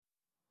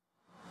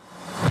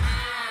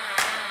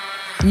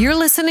You're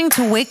listening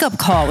to Wake Up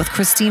Call with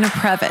Christina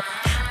Previtt.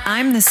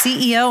 I'm the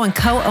CEO and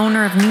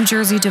co-owner of New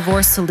Jersey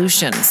Divorce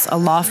Solutions, a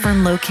law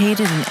firm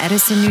located in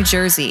Edison, New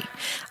Jersey.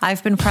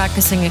 I've been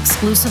practicing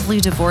exclusively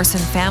divorce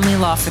and family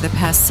law for the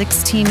past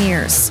 16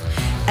 years.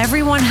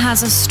 Everyone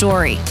has a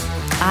story.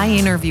 I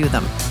interview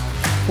them.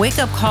 Wake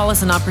Up Call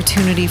is an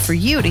opportunity for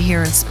you to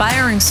hear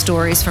inspiring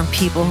stories from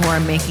people who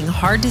are making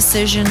hard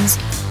decisions,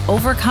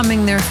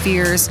 overcoming their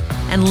fears,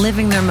 and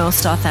living their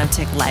most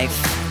authentic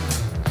life.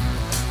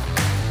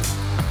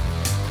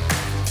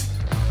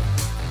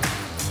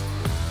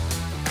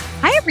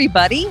 Hi,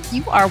 everybody.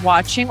 You are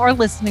watching or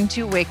listening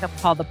to Wake Up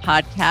Call, the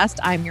podcast.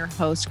 I'm your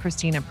host,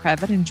 Christina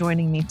Previtt, and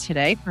joining me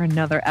today for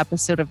another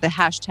episode of the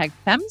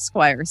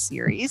 #FemSquire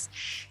series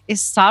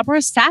is Sabra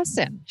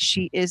Sasson.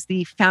 She is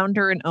the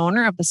founder and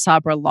owner of the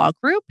Sabra Law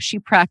Group. She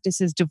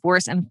practices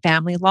divorce and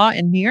family law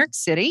in New York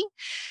City.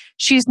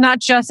 She's not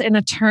just an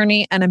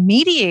attorney and a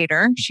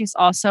mediator, she's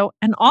also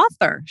an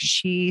author.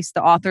 She's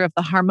the author of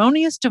The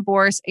Harmonious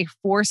Divorce, a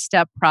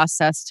 4-step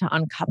process to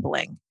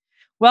uncoupling.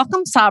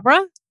 Welcome,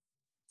 Sabra.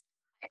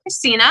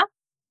 Christina.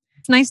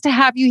 It's nice to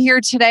have you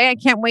here today. I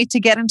can't wait to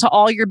get into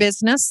all your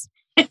business.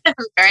 I'm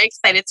very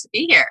excited to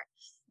be here.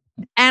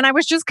 And I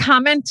was just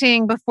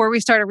commenting before we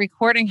started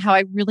recording how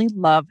I really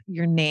love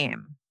your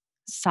name,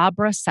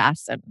 Sabra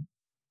Sasson.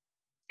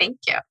 Thank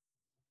you.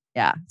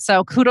 Yeah.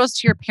 So kudos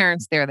to your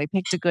parents there. They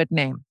picked a good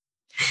name.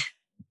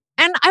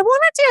 And I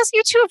wanted to ask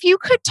you too, if you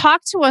could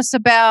talk to us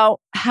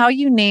about how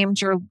you named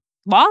your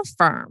law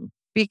firm,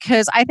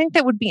 because I think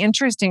that would be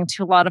interesting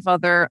to a lot of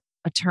other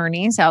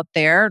attorneys out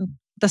there.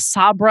 The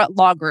Sabra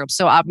Law Group.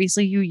 So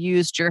obviously you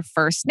used your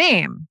first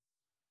name.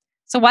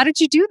 So why did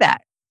you do that?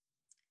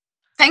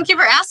 Thank you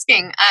for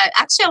asking.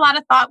 Actually, a lot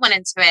of thought went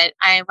into it.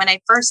 When I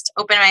first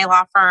opened my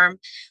law firm,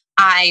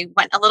 I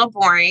went a little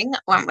boring,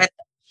 went with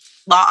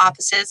law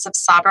offices of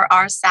Sabra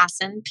R.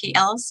 Sasson,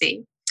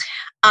 PLC.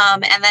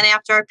 And then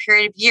after a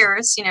period of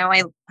years,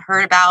 I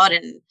heard about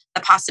and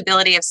the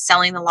possibility of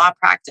selling the law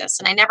practice.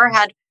 And I never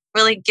had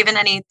really given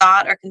any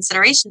thought or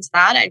consideration to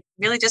that. I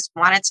really just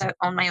wanted to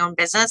own my own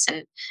business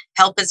and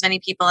help as many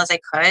people as I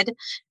could.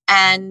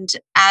 And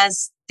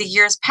as the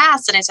years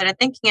passed and I started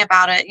thinking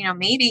about it,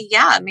 maybe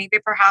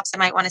perhaps I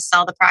might want to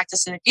sell the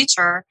practice in the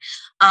future.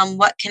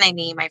 What can I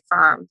name my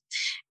firm?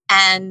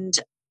 And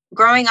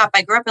growing up,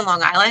 I grew up in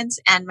Long Island,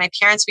 and my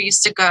parents, we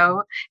used to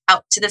go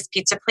out to this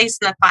pizza place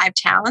in the 5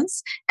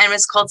 towns, and it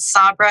was called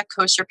Sabra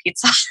Kosher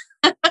Pizza.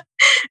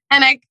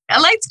 And I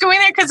liked going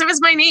there because it was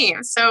my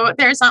name. So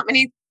there's not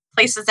many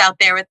places out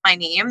there with my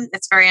name.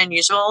 It's very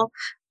unusual.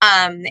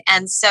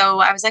 And so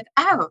I was like,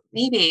 oh,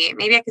 maybe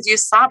I could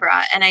use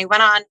Sabra. And I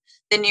went on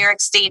the New York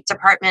State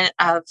Department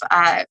of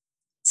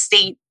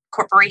State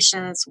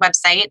Corporations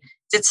website,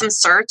 did some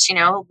search,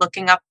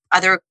 looking up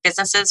other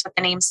businesses with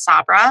the name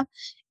Sabra.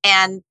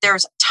 And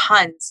there's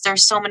tons.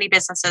 There's so many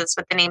businesses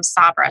with the name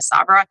Sabra.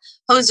 Sabra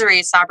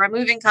Hosiery, Sabra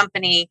Moving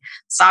Company,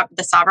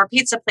 the Sabra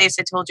Pizza Place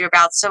I told you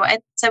about. So I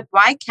said,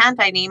 why can't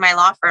I name my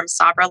law firm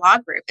Sabra Law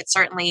Group? It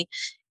certainly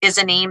is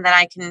a name that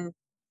I can,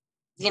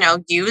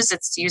 use.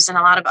 It's used in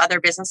a lot of other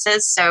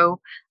businesses. So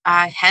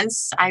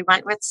hence I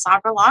went with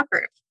Sabra Law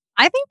Group.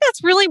 I think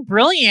that's really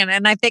brilliant.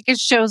 And I think it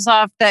shows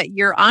off that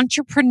your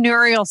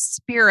entrepreneurial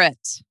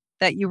spirit,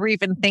 that you were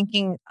even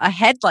thinking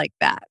ahead like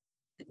that.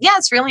 Yeah,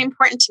 it's really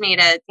important to me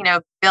to,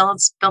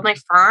 build my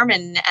firm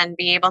and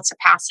be able to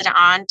pass it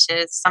on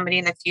to somebody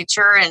in the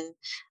future. And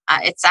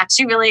it's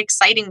actually really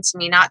exciting to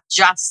me, not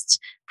just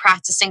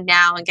practicing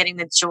now and getting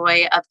the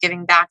joy of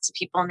giving back to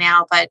people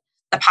now, but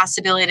the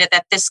possibility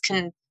that this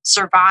can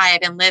survive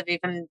and live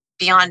even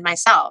beyond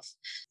myself.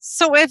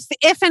 So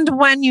if and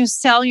when you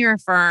sell your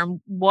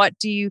firm, what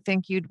do you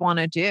think you'd want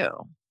to do?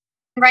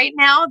 Right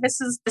now, this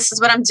is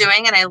what I'm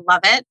doing, and I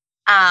love it.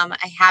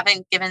 I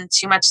haven't given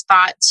too much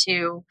thought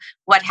to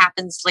what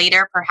happens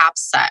later.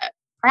 Perhaps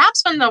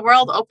when the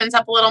world opens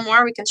up a little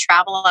more, we can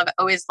travel. I've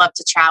always loved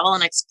to travel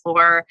and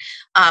explore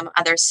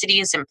other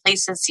cities and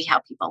places, see how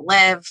people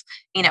live.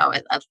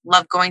 I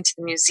love going to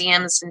the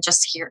museums and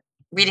just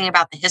reading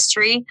about the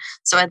history.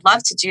 So I'd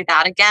love to do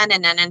that again.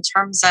 And then in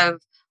terms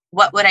of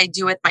what would I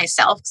do with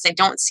myself? Because I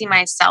don't see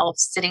myself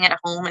sitting at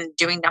home and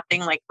doing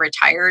nothing, like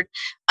retired.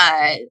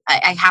 I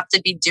have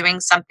to be doing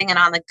something and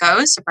on the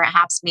go. So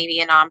perhaps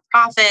maybe a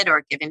nonprofit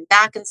or giving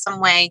back in some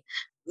way,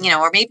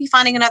 or maybe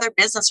finding another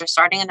business or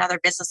starting another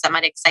business that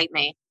might excite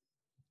me.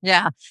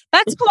 Yeah,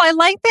 that's cool. I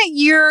like that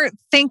you're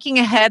thinking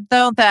ahead,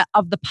 though, that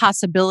of the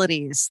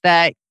possibilities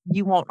that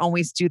you won't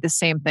always do the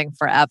same thing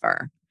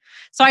forever.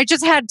 So I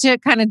just had to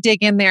kind of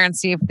dig in there and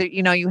see if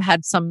you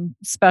had some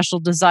special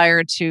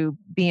desire to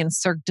be in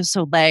Cirque du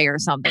Soleil or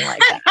something like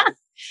that.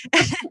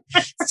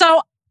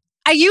 So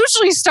I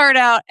usually start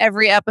out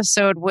every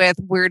episode with,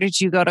 where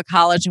did you go to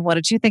college and what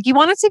did you think you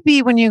wanted to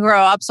be when you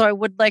grow up? So I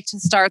would like to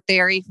start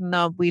there, even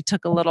though we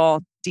took a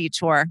little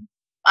detour.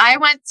 I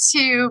went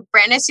to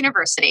Brandeis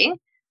University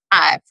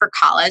for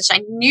college.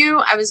 I knew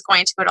I was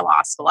going to go to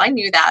law school. I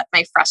knew that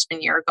my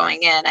freshman year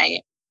going in. I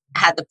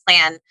had the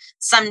plan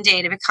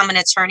someday to become an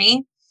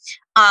attorney.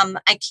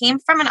 I came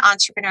from an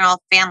entrepreneurial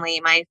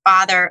family. My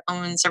father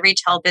owns a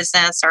retail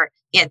business, or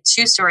he had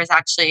two stores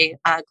actually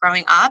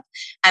growing up.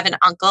 I have an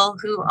uncle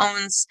who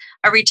owns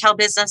a retail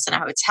business and a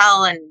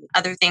hotel and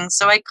other things.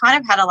 So I kind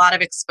of had a lot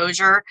of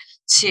exposure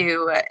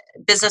to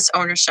business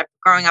ownership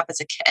growing up as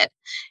a kid.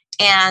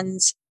 And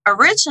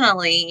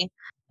originally,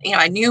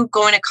 I knew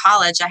going to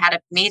college, I had to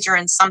major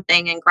in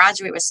something and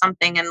graduate with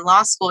something, and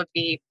law school would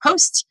be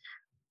post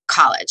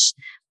college.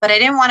 But I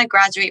didn't want to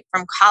graduate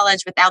from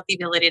college without the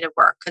ability to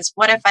work. Because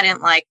what if I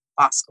didn't like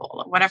law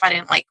school? What if I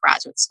didn't like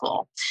graduate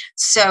school?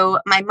 So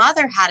my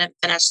mother hadn't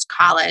finished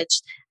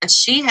college, and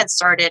she had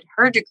started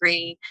her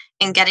degree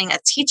in getting a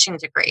teaching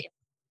degree.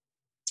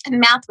 And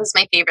math was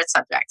my favorite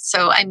subject.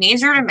 So I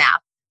majored in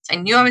math. So I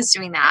knew I was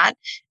doing that.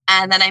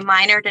 And then I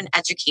minored in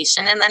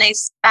education. And then I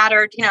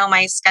spattered,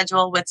 my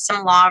schedule with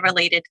some law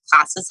related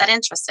classes that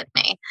interested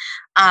me.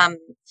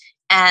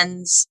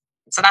 And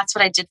so that's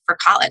what I did for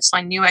college. So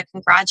I knew I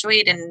could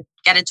graduate and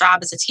get a job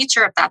as a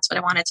teacher if that's what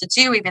I wanted to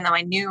do, even though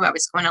I knew I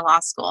was going to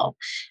law school.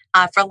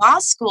 For law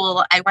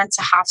school, I went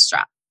to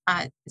Hofstra.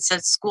 It's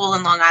a school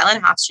in Long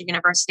Island, Hofstra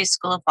University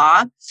School of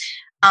Law.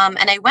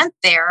 And I went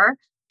there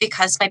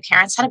because my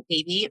parents had a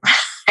baby.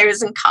 I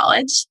was in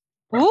college.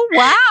 Oh,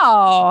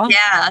 wow.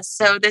 Yeah.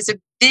 So there's a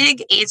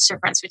big age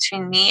difference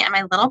between me and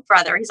my little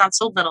brother. He's not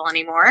so little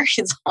anymore.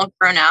 He's all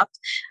grown up.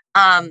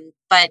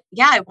 But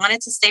yeah, I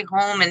wanted to stay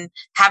home and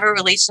have a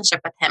relationship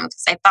with him,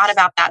 because I thought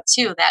about that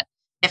too, that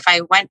if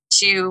I went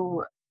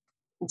to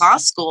law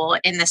school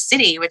in the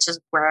city, which is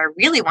where I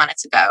really wanted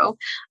to go,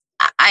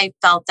 I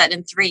felt that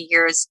in 3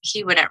 years,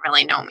 he wouldn't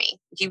really know me.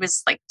 He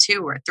was like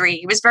 2 or 3.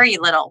 He was very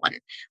little when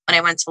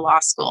I went to law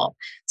school.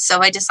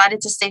 So I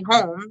decided to stay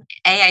home.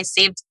 I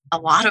saved a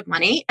lot of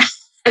money. I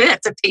didn't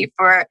have to pay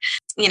for,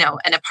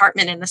 an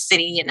apartment in the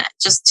city and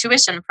just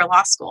tuition for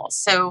law school.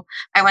 So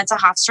I went to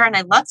Hofstra and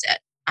I loved it.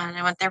 And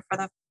I went there for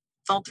the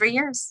full 3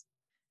 years.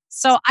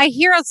 So I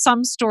hear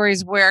some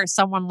stories where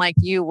someone like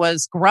you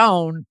was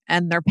grown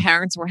and their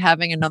parents were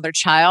having another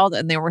child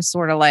and they were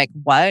sort of like,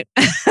 what?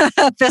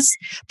 this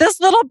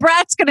little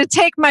brat's going to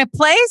take my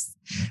place?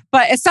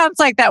 But it sounds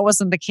like that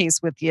wasn't the case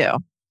with you.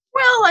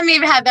 Well, I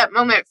maybe had that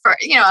moment for,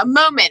 a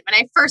moment when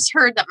I first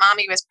heard that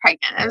mommy was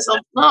pregnant. It was a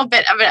little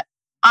bit of an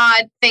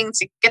odd thing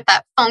to get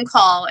that phone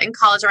call in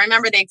college. I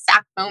remember the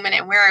exact moment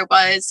and where I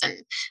was,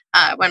 and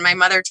when my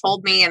mother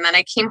told me, and then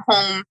I came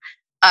home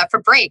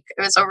for break.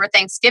 It was over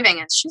Thanksgiving,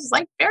 and she was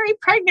like very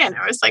pregnant.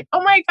 I was like,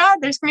 oh my God,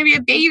 there's going to be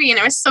a baby. And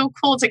it was so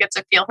cool to get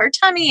to feel her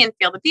tummy and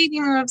feel the baby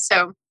move.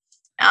 So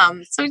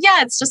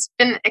yeah, it's just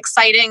been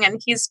exciting.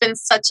 And he's been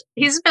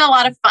a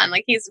lot of fun.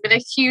 Like, he's been a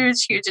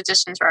huge, huge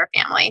addition to our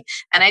family.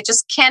 And I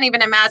just can't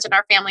even imagine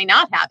our family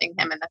not having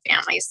him in the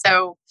family.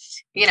 So,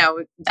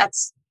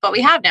 that's what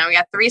we have now. We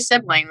got 3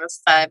 siblings,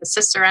 a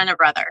sister and a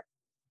brother.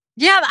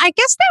 Yeah, I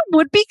guess that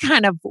would be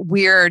kind of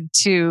weird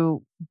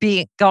to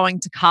be going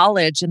to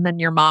college and then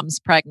your mom's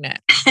pregnant.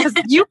 Because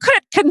you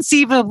could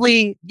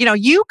conceivably,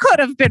 you could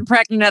have been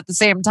pregnant at the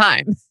same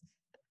time.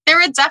 There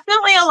were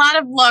definitely a lot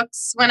of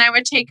looks when I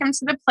would take him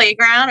to the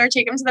playground or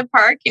take him to the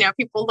park.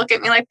 People look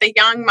at me like the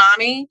young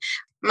mommy.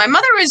 My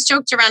mother always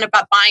joked around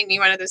about buying me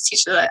one of those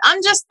t-shirts. That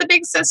I'm just the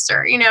big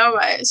sister. She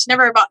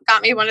never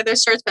got me one of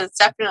those shirts, but it's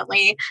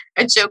definitely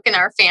a joke in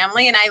our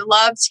family. And I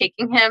love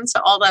taking him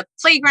to all the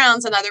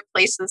playgrounds and other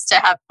places to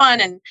have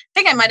fun. And I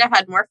think I might have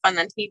had more fun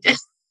than he did.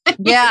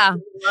 Yeah.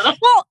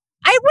 Well,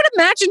 I would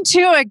imagine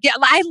too, again,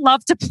 I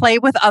love to play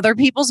with other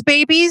people's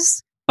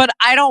babies, but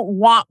I don't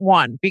want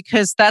one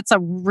because that's a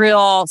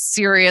real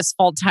serious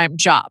full-time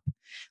job.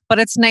 But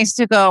it's nice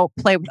to go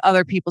play with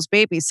other people's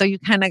babies. So you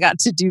kind of got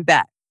to do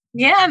that.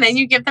 Yeah, and then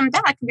you give them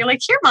back and be like,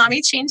 "Here,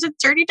 mommy, change the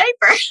dirty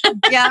diaper."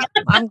 Yeah,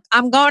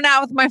 I'm going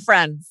out with my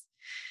friends.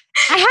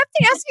 I have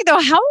to ask you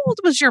though, how old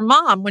was your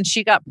mom when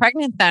she got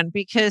pregnant then?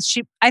 Because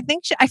I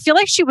feel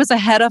like she was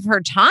ahead of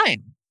her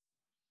time.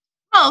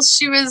 Well,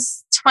 she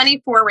was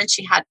 24 when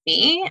she had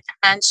me,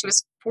 and she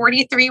was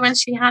 43 when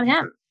she had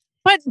him.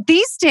 But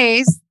these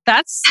days,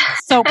 that's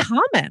so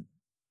common.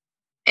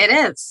 It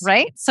is.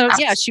 Right? So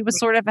absolutely. Yeah, she was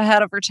sort of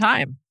ahead of her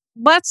time.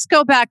 Let's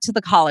go back to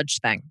the college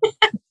thing.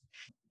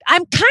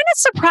 I'm kind of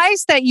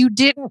surprised that you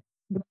didn't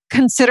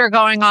consider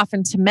going off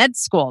into med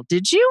school.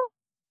 Did you?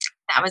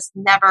 That was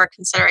never a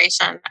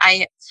consideration.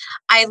 I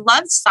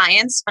loved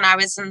science when I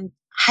was in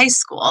high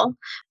school.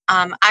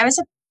 I was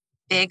a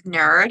big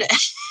nerd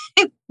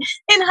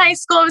in high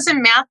school. I was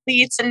in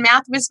mathletes, and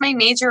math was my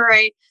major.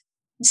 I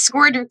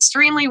scored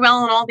extremely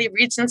well in all the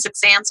Regents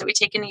exams that we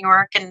take in New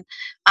York, and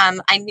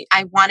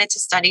I wanted to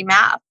study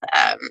math.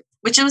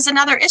 Which was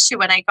another issue.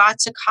 When I got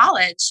to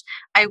college,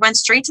 I went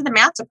straight to the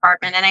math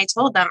department and I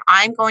told them,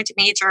 I'm going to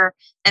major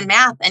in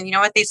math. And you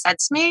know what they said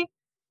to me?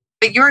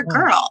 But you're a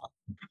girl.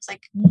 I was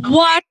like, okay.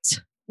 What?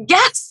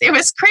 Yes, it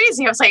was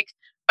crazy. I was like,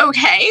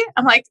 okay.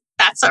 I'm like,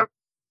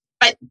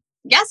 but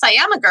yes, I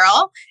am a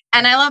girl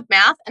and I love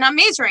math and I'm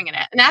majoring in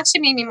it. And it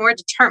actually made me more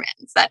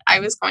determined that I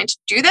was going to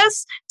do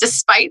this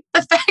despite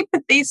the fact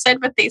that they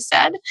said what they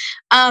said.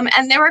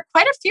 And there were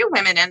quite a few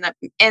women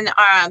in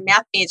our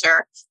math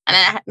major.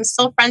 And I'm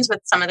still friends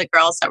with some of the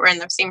girls that were in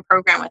the same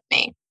program with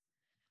me.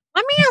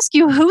 Let me ask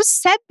you, who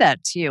said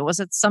that to you? Was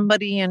it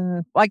somebody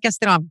in, well, I guess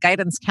they don't have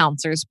guidance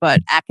counselors,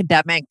 but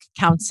academic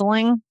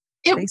counseling?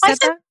 They said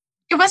that?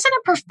 It wasn't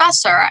a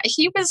professor.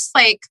 He was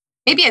like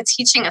maybe a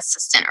teaching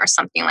assistant or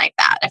something like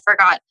that. I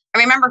forgot. I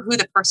remember who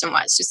the person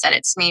was who said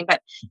it to me,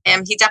 but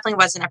he definitely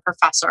wasn't a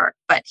professor,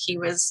 but he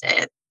was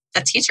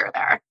a teacher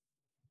there.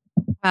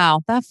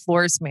 Wow, that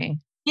floors me.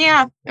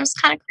 Yeah, it was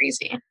kind of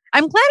crazy.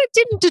 I'm glad it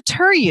didn't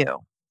deter you.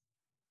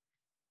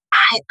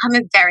 I'm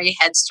a very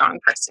headstrong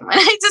person. When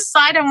I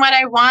decide on what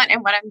I want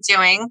and what I'm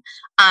doing,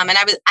 and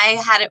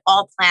I had it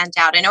all planned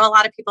out. I know a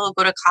lot of people who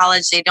go to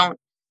college, they don't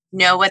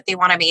know what they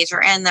want to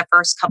major in the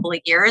first couple of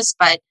years,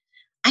 but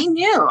I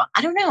knew.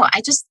 I don't know.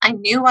 I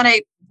knew what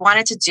I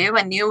wanted to do.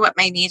 I knew what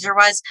my major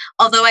was.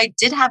 Although I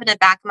did have in the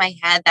back of my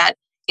head that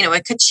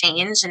it could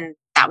change, and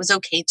that was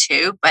okay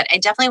too. But I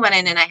definitely went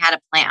in and I had a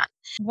plan.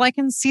 Well, I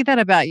can see that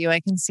about you. I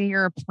can see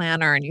you're a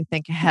planner and you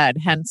think ahead,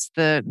 hence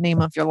the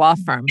name of your law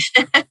firm.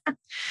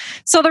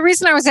 So the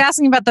reason I was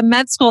asking about the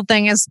med school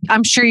thing is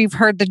I'm sure you've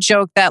heard the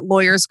joke that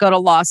lawyers go to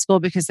law school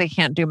because they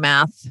can't do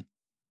math.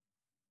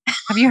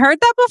 Have you heard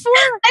that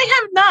before? I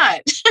have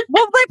not.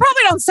 Well, they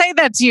probably don't say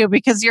that to you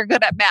because you're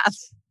good at math.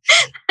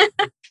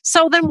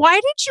 So then why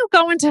did you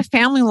go into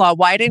family law?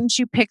 Why didn't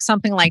you pick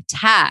something like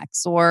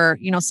tax or,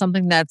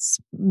 something that's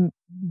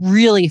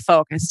really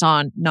focused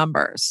on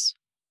numbers?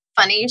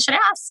 Funny you should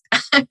ask.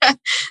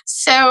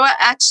 So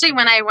actually,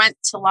 when I went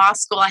to law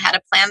school, I had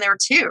a plan there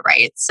too,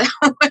 right? So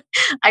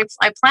I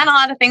plan a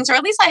lot of things, or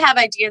at least I have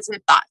ideas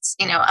and thoughts,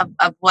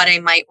 of what I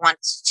might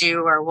want to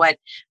do or what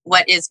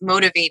is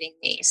motivating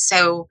me.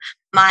 So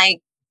my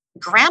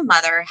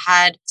grandmother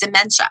had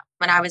dementia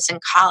when I was in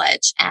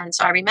college. And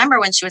so I remember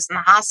when she was in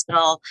the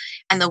hospital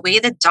and the way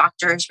the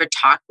doctors would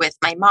talk with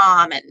my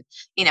mom and,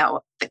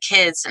 the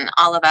kids and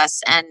all of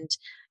us. And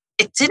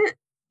it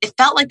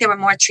felt like they were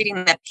more treating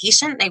the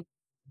patient. They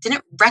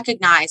didn't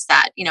recognize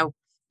that,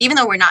 even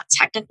though we're not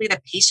technically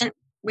the patient,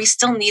 we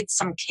still need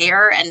some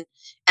care and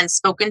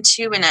spoken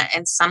to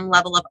in some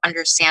level of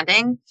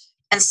understanding.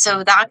 And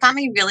so that got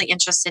me really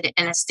interested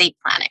in estate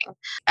planning.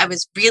 I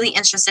was really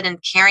interested in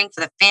caring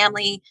for the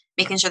family,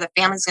 making sure the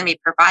family's going to be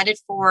provided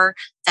for,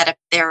 that if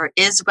there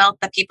is wealth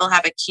that people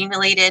have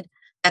accumulated,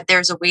 that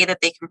there's a way that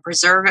they can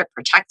preserve it,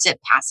 protect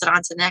it, pass it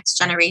on to the next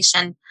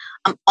generation.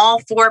 I'm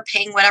all for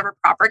paying whatever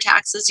proper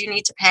taxes you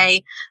need to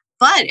pay.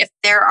 But if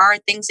there are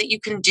things that you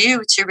can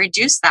do to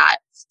reduce that.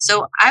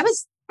 So I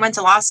went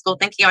to law school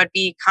thinking I would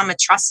become a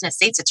trust and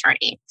estates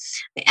attorney.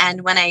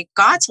 And when I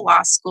got to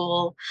law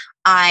school,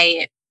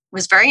 I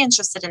was very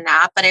interested in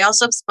that. But I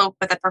also spoke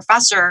with a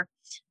professor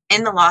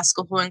in the law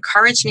school who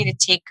encouraged me to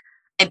take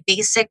a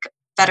basic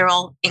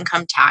federal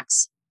income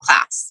tax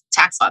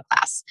law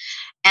class.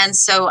 And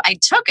so I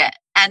took it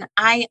and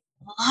I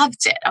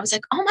loved it. I was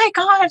like, oh my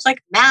God,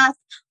 like math,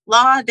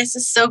 law, this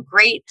is so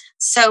great.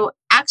 So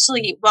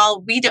actually,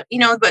 well, we don't,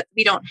 but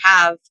we don't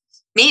have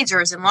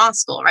majors in law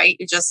school, right?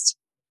 You just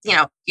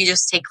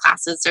take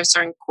classes. There's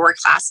certain core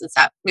classes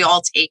that we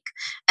all take,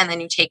 and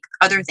then you take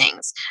other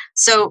things.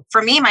 So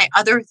for me, my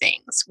other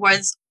things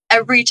was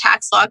every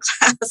tax law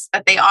class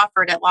that they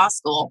offered at law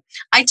school,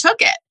 I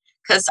took it.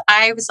 Because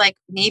I was like,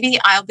 maybe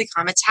I'll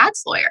become a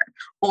tax lawyer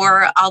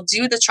or I'll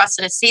do the trust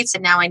and estates.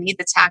 And now I need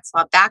the tax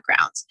law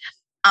background.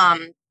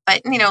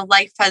 But,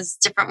 life has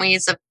different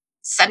ways of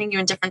sending you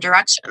in different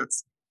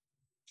directions,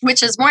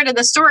 which is more to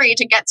the story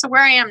to get to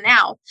where I am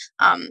now.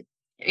 Are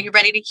you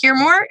ready to hear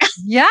more?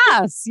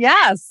 Yes,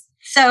 yes.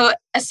 So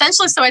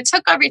essentially, I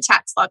took every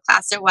tax law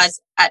class there was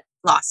at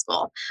law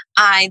school.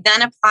 I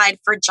then applied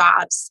for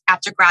jobs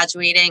after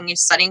graduating,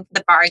 studying for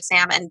the bar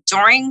exam. And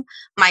during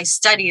my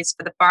studies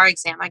for the bar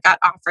exam, I got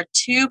offered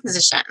 2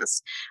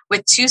 positions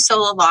with 2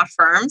 solo law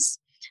firms.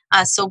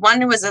 So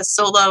one was a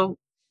solo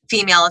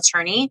female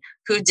attorney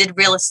who did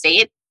real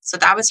estate. So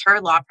that was her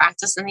law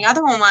practice. And the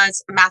other one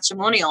was a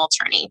matrimonial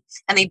attorney.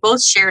 And they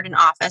both shared an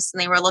office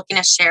and they were looking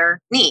to share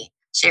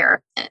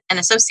an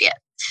associate.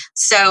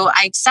 So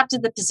I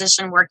accepted the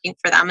position working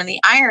for them. And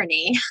the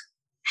irony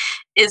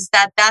is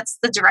that that's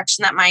the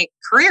direction that my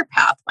career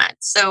path went.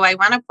 So I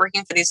wound up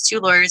working for these 2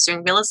 lawyers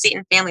doing real estate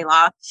and family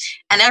law.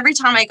 And every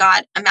time I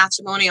got a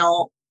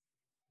matrimonial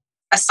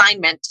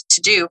assignment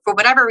to do, for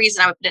whatever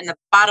reason, I would put it in the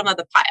bottom of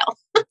the pile.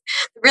 The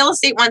real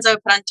estate ones I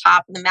would put on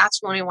top and the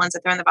matrimonial ones I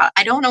throw in the bottom.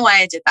 I don't know why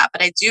I did that,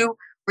 but I do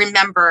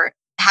remember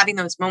having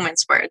those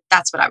moments where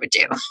that's what I would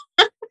do.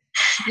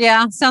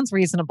 Yeah, sounds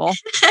reasonable.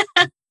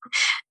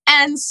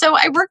 And so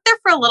I worked there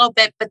for a little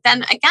bit, but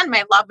then again,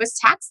 my love was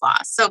tax law.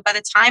 So by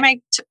the time I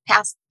took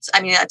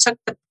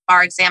the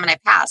bar exam and I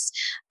passed,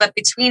 but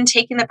between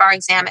taking the bar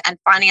exam and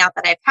finding out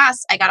that I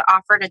passed, I got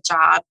offered a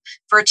job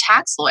for a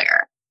tax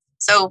lawyer.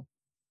 So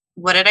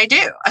what did I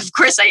do? Of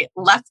course, I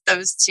left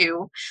those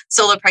 2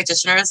 solo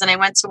practitioners and I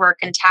went to work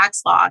in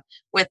tax law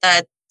with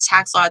a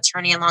tax law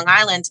attorney in Long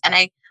Island. And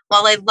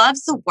while I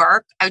loved the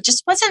work, I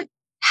just wasn't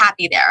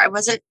happy there. It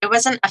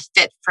wasn't a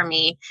fit for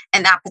me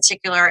in that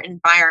particular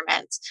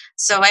environment.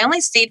 So I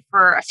only stayed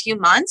for a few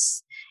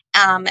months.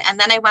 And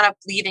then I wound up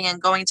leaving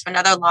and going to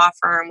another law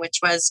firm, which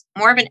was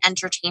more of an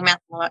entertainment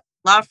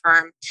law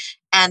firm.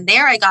 And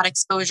there I got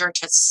exposure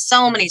to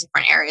so many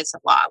different areas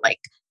of law, like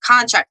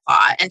contract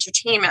law,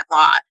 entertainment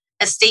law,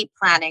 estate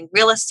planning,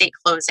 real estate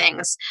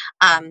closings.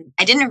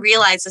 I didn't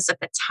realize this at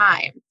the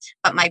time,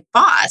 but my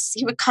boss,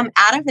 he would come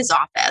out of his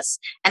office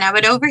and I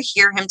would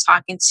overhear him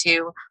talking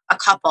to a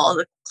couple of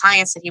the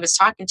clients that he was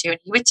talking to. And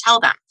he would tell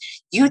them,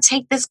 you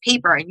take this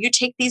paper and you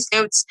take these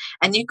notes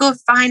and you go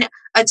find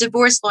a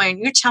divorce lawyer and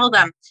you tell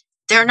them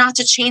they're not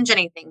to change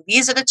anything.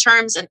 These are the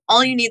terms and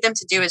all you need them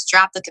to do is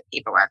draft the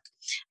paperwork.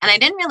 And I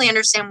didn't really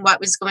understand what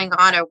was going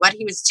on or what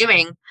he was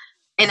doing.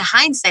 In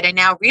hindsight, I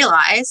now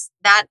realize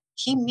that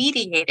he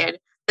mediated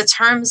the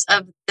terms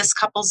of this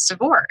couple's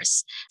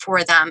divorce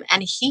for them.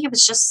 And he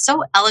was just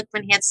so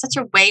eloquent. He had such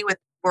a way with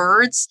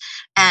words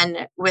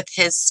and with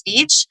his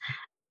speech.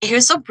 He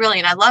was so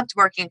brilliant. I loved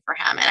working for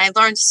him and I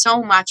learned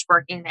so much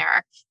working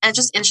there. And it's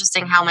just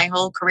interesting how my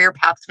whole career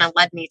path kind of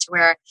led me to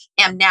where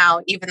I am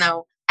now, even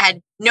though I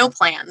had no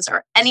plans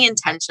or any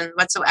intention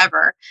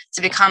whatsoever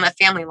to become a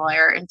family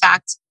lawyer. In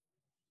fact,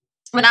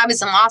 when I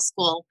was in law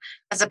school,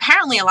 as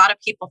apparently a lot of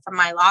people from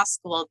my law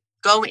school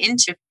go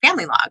into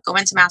family law, go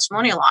into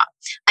matrimonial law.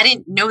 I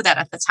didn't know that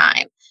at the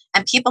time.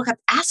 And people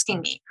kept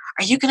asking me,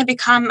 are you going to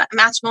become a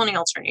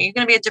matrimonial attorney? Are you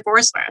going to be a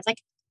divorce lawyer? I was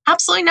like,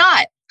 absolutely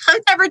not. I'm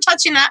never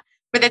touching that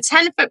with a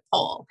 10-foot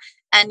pole.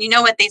 And you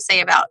know what they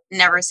say about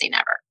never say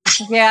never.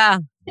 Yeah.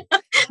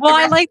 Well,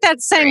 I like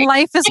that saying,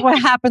 life is what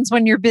happens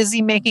when you're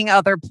busy making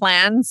other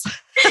plans.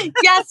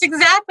 Yes,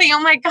 exactly.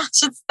 Oh my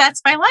gosh,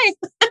 that's my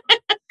life.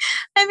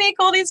 I make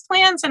all these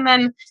plans and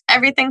then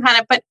everything kind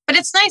of, but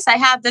it's nice. I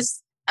have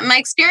this, my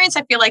experience,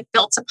 I feel like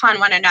built upon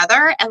one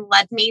another and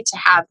led me to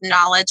have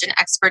knowledge and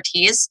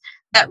expertise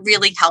that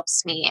really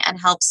helps me and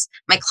helps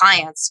my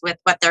clients with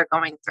what they're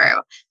going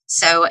through.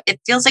 So it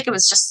feels like it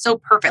was just so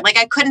perfect. Like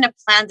I couldn't have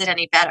planned it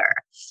any better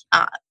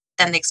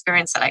than the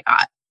experience that I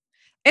got.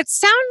 It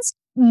sounds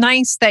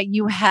nice that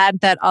you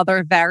had that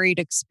other varied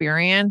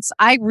experience.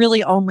 I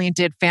really only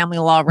did family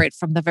law right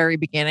from the very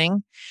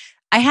beginning.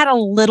 I had a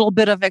little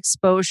bit of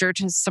exposure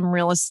to some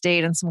real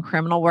estate and some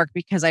criminal work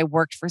because I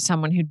worked for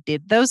someone who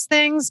did those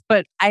things,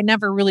 but I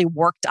never really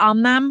worked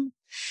on them.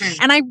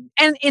 And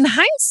in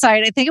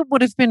hindsight, I think it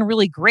would have been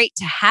really great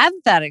to have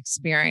that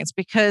experience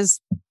because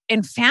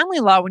in family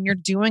law, when you're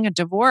doing a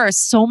divorce,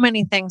 so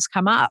many things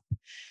come up.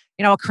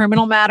 You know, a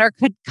criminal matter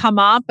could come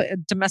up,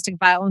 domestic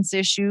violence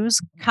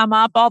issues come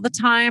up all the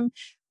time.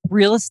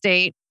 Real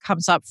estate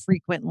comes up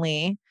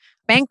frequently.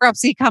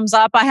 Bankruptcy comes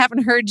up. I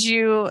haven't heard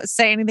you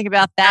say anything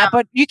about that,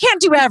 but you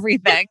can't do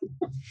everything.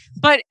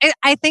 But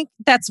I think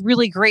that's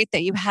really great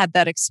that you had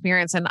that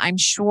experience. And I'm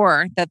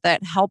sure that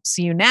that helps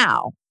you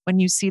now when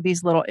you see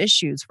these little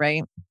issues,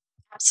 right?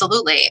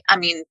 Absolutely. I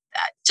mean,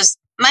 just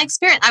my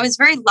experience, I was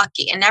very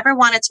lucky and never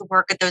wanted to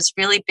work at those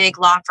really big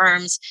law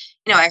firms.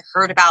 You know, I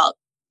heard about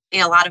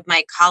a lot of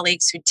my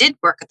colleagues who did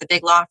work at the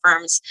big law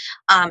firms,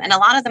 and a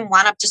lot of them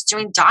wound up just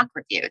doing doc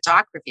review.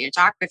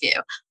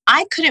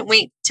 I couldn't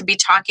wait to be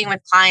talking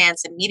with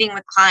clients and meeting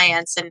with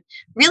clients and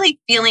really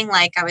feeling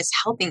like I was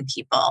helping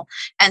people.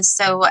 And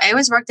so I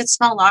always worked at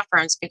small law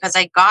firms because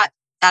I got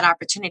that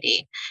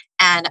opportunity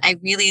and I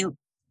really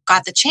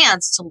got the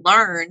chance to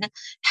learn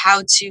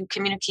how to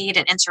communicate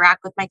and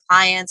interact with my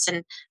clients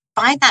and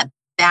find that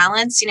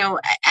balance. You know,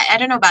 I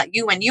don't know about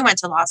you when you went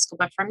to law school,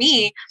 but for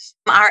me,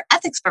 our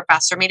ethics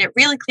professor made it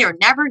really clear,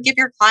 never give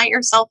your client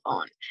your cell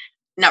phone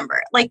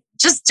number. Like,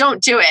 just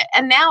don't do it.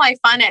 And now I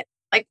find it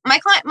like my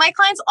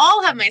clients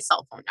all have my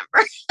cell phone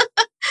number.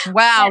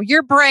 Wow,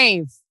 you're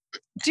brave.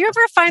 Do you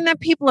ever find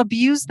that people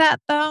abuse that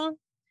though?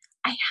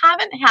 I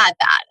haven't had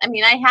that. I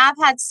mean, I have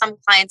had some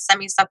clients send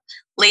me stuff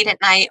late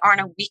at night or on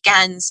a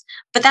weekends,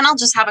 but then I'll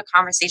just have a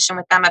conversation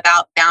with them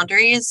about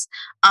boundaries.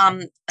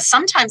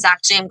 Sometimes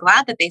actually, I'm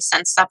glad that they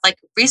send stuff. Like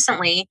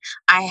recently,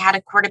 I had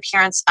a court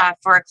appearance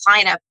for a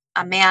client,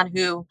 a man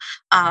who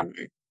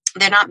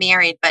they're not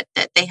married, but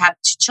they have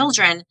 2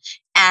 children.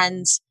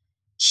 And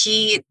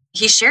he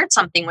shared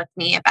something with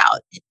me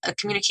about a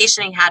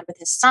communication he had with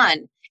his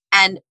son.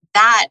 And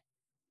that,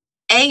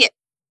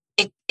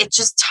 it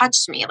just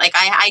touched me. Like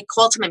I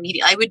called him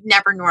immediately. I would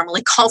never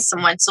normally call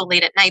someone so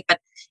late at night, but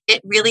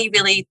it really,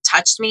 really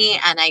touched me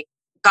and I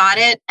got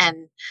it.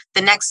 And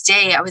the next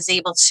day I was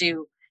able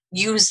to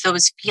use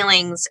those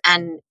feelings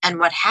and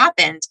what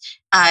happened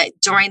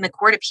during the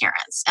court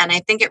appearance. And I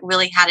think it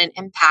really had an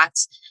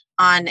impact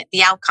on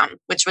the outcome,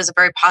 which was a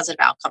very positive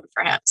outcome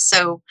for him.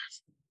 So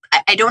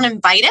I don't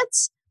invite it,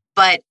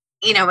 but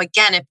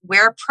again, if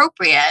we're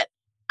appropriate,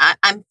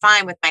 I'm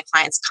fine with my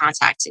clients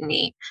contacting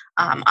me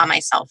on my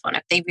cell phone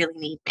if they really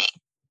need me.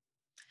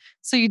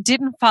 So you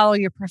didn't follow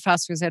your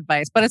professor's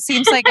advice, but it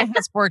seems like it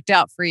has worked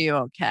out for you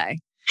okay.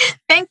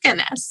 Thank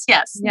goodness.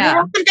 Yes. Yeah. There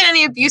haven't been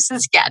any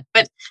abuses yet,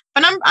 but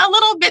I'm a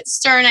little bit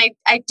stern.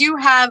 I do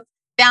have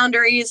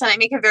boundaries and I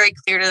make it very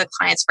clear to the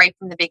clients right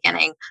from the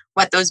beginning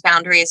what those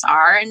boundaries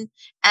are.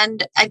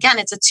 And again,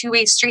 it's a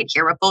two-way street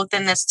here. We're both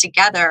in this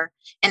together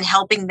and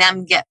helping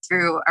them get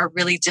through a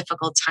really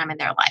difficult time in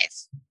their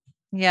life.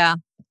 Yeah.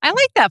 I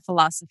like that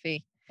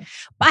philosophy.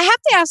 I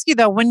have to ask you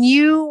though, when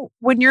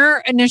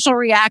your initial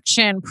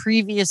reaction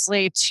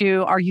previously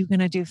to are you going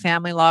to do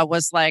family law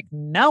was like,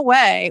 no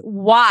way.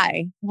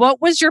 Why?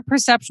 What was your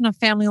perception of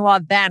family law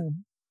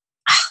then?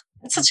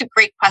 That's such a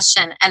great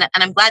question. And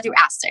I'm glad you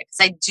asked it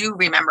because I do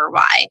remember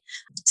why.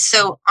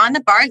 So on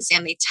the bar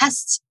exam, they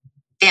test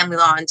family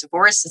law and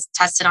divorce is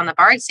tested on the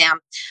bar exam.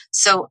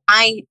 So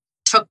I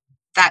took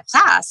that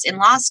class in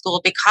law school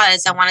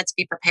because I wanted to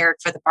be prepared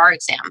for the bar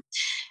exam.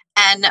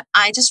 And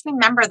I just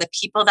remember the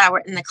people that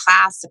were in the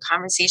class, the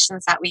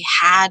conversations that we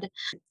had,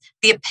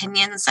 the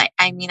opinions.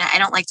 I mean, I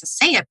don't like to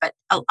say it, but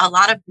a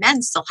lot of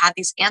men still had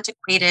these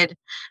antiquated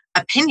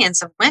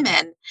opinions of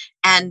women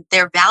and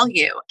their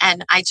value.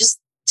 And I just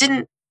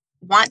didn't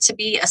want to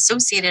be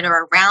associated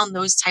or around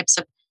those types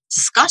of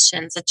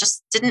discussions. It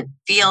just didn't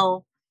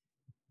feel,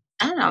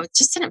 I don't know, it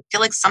just didn't feel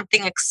like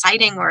something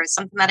exciting or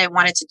something that I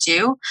wanted to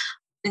do.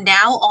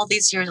 Now, all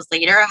these years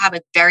later, I have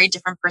a very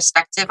different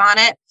perspective on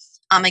it.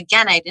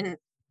 Again, I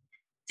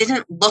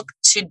didn't look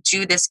to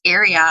do this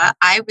area.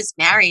 I was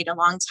married a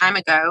long time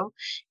ago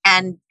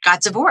and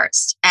got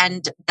divorced.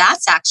 And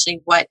that's actually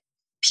what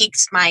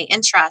piqued my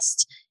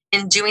interest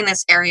in doing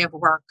this area of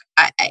work.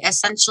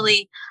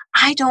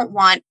 I don't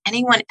want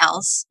anyone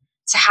else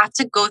to have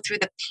to go through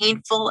the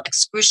painful,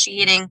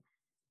 excruciating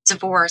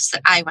divorce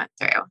that I went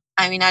through.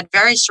 I mean, I had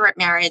very short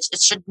marriage.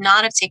 It should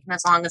not have taken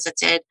as long as it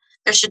did.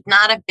 There should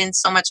not have been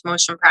so much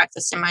motion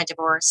practice in my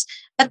divorce,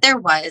 but there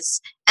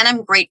was. And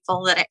I'm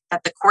grateful that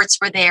the courts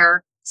were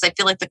there because I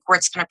feel like the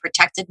courts kind of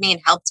protected me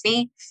and helped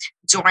me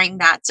during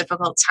that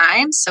difficult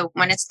time. So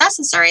when it's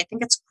necessary, I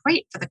think it's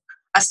great for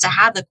us to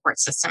have the court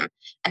system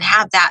and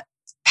have that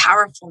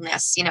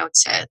powerfulness,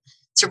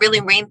 to really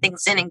rein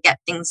things in and get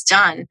things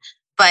done.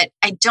 But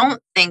I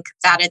don't think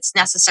that it's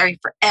necessary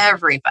for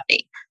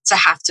everybody to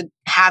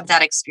have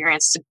that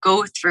experience, to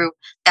go through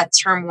that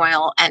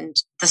turmoil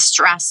and the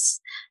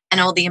stress and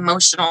all the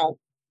emotional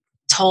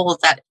toll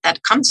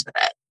that comes with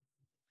it.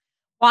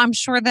 Well, I'm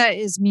sure that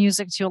is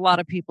music to a lot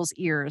of people's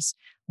ears.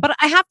 But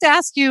I have to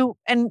ask you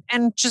and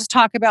just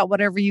talk about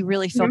whatever you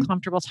really feel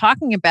comfortable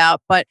talking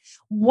about. But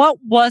what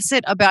was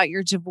it about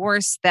your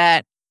divorce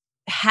that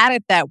had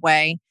it that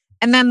way?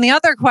 And then the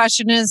other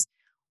question is,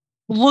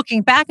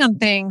 looking back on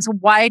things,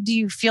 why do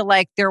you feel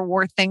like there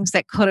were things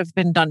that could have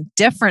been done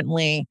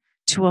differently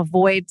to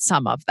avoid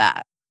some of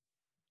that?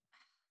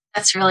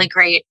 That's really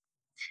great.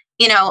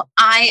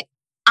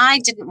 I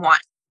didn't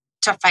want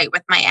to fight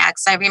with my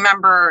ex. I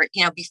remember,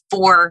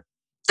 before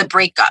the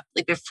breakup,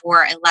 like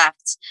before I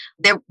left,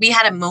 we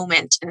had a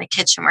moment in the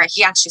kitchen where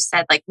he actually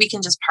said, like, we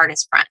can just part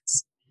as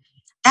friends.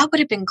 That would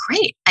have been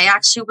great. I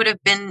actually would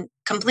have been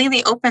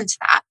completely open to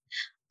that.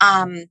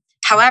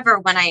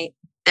 However,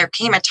 there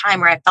came a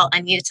time where I felt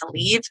I needed to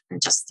leave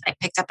and I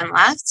picked up and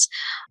left.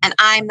 And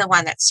I'm the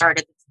one that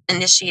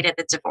initiated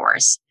the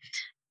divorce.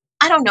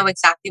 I don't know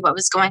exactly what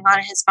was going on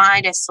in his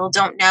mind. I still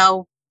don't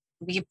know.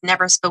 We've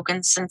never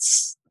spoken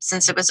since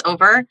it was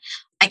over.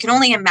 I can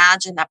only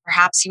imagine that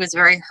perhaps he was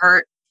very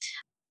hurt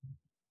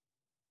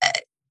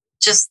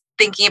just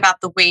thinking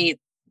about the way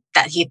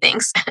that he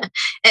thinks.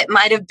 It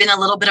might have been a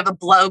little bit of a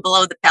blow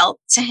below the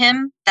belt to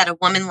him that a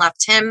woman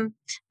left him,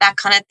 that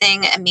kind of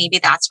thing. And maybe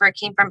that's where it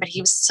came from. But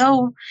he was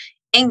so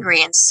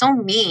angry and so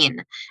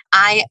mean.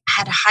 I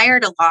had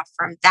hired a law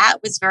firm that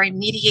was very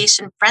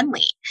mediation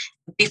friendly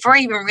before I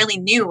even really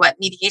knew what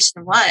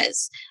mediation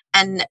was.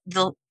 And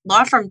the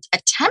law firm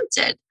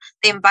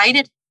they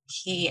invited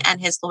he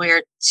and his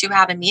lawyer to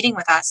have a meeting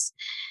with us.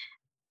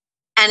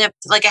 And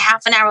like a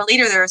half an hour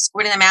later, they were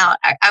escorting them out.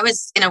 I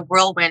was in a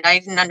whirlwind. I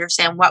didn't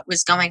understand what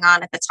was going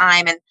on at the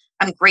time. And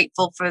I'm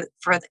grateful for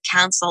the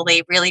counsel.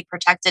 They really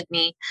protected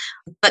me.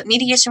 But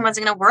mediation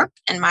wasn't going to work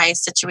in my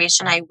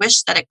situation. I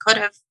wish that it could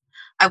have.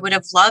 I would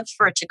have loved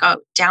for it to go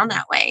down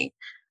that way.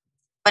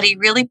 But he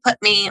really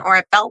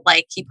it felt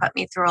like he put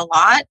me through a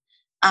lot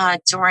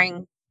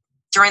during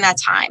that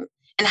time.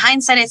 In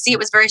hindsight, I see it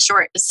was very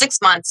short. It was 6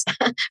 months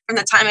from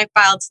the time I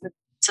filed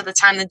to the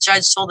time the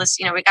judge told us,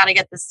 we got to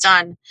get this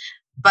done.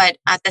 But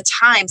at the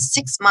time,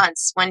 6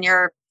 months when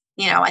you're,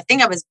 I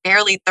think I was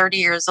barely 30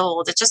 years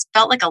old. It just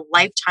felt like a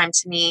lifetime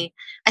to me.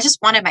 I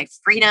just wanted my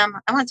freedom.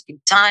 I wanted to be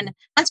done. I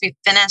wanted to be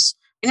finished.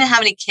 We didn't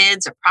have any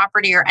kids or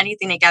property or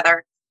anything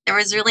together. There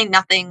was really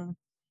nothing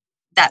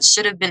that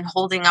should have been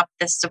holding up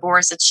this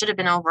divorce. It should have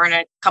been over in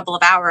a couple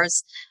of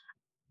hours,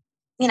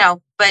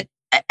 but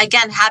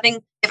again, had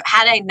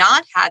I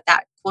not had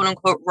that quote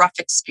unquote rough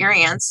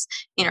experience,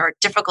 or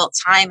difficult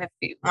time, if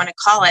you want to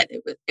call it,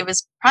 it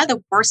was probably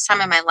the worst time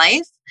in my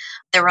life.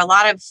 There were a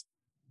lot of,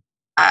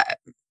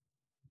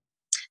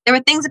 there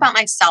were things about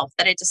myself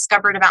that I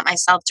discovered about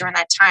myself during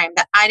that time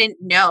that I didn't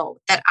know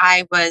that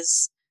I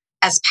was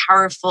as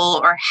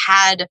powerful or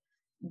had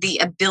the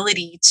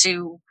ability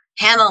to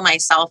handle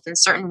myself in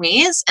certain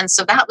ways. And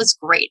so that was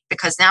great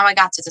because now I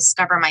got to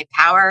discover my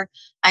power.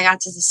 I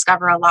got to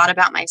discover a lot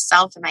about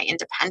myself and my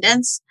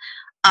independence.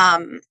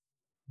 Um,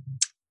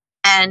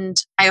 and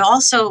I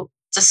also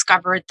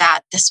discovered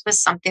that this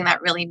was something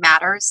that really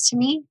matters to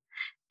me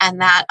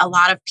and that a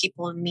lot of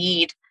people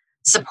need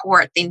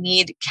support. They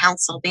need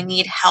counsel. They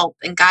need help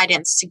and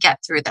guidance to get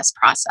through this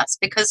process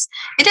because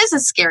it is a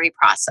scary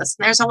process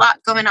and there's a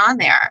lot going on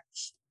there.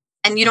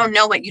 And you don't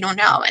know what you don't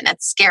know. And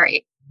that's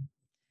scary.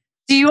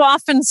 Do you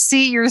often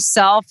see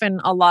yourself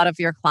in a lot of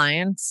your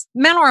clients,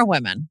 men or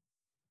women?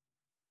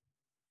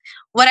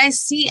 What I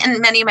see in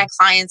many of my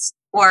clients,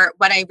 or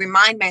what I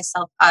remind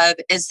myself of,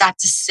 is that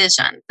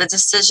decision, the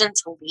decision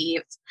to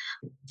leave.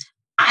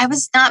 I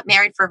was not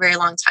married for a very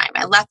long time.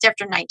 I left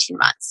after 19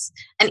 months.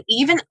 And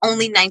even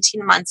only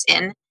 19 months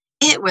in,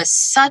 it was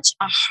such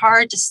a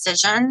hard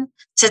decision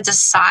to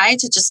decide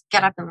to just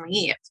get up and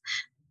leave.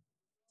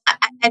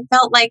 I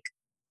felt like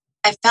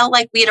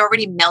we had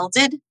already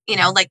melded,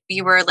 like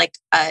we were like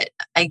a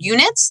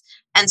unit.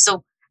 And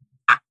so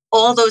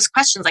all those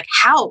questions, like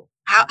how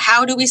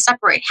do we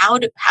separate? How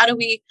do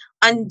we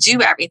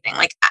undo everything?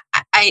 Like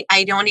I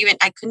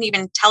couldn't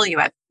even tell you.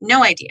 I have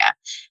no idea.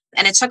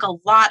 And it took a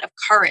lot of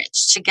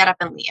courage to get up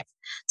and leave.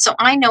 So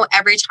I know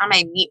every time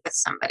I meet with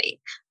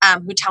somebody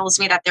who tells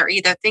me that they're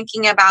either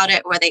thinking about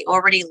it or they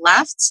already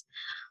left,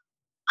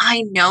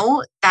 I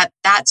know that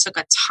took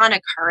a ton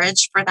of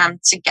courage for them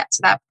to get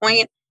to that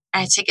point.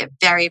 And I take it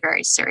very,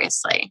 very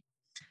seriously.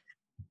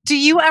 Do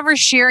you ever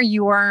share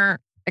your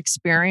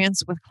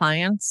experience with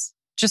clients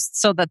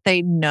just so that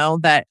they know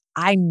that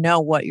I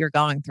know what you're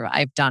going through?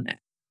 I've done it.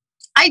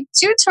 I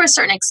do to a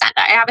certain extent.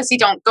 I obviously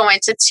don't go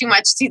into too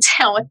much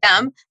detail with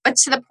them, but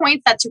to the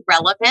point that's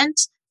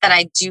relevant that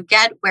I do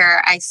get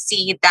where I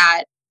see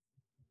that,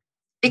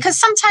 because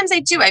sometimes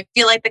I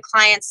feel like the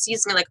client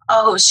sees me like,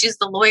 oh, she's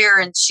the lawyer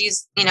and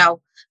she's,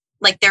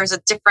 like there's a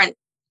different,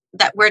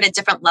 that we're at a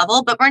different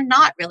level, but we're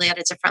not really at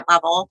a different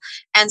level.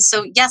 And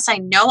so, yes, I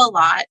know a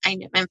lot.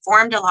 I'm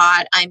informed a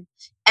lot. I'm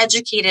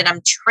educated.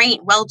 I'm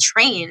well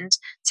trained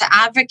to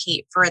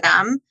advocate for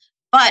them,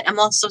 but I'm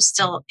also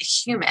still a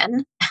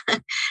human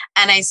and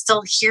I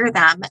still hear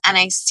them and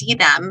I see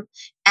them,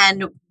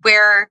 and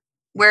where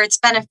it's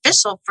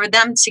beneficial for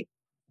them to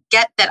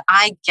get that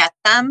I get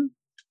them.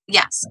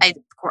 Yes, of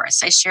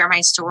course, I share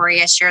my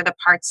story. I share the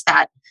parts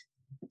that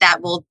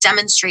will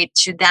demonstrate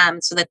to them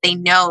so that they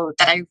know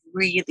that I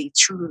really,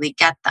 truly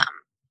get them.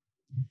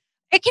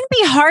 It can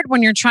be hard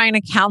when you're trying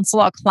to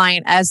counsel a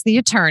client as the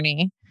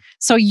attorney.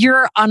 So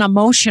you're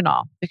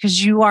unemotional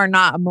because you are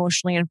not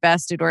emotionally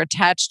invested or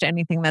attached to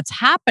anything that's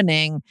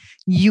happening.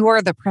 You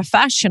are the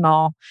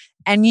professional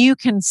and you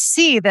can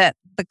see that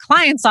the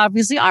clients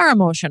obviously are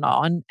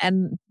emotional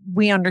and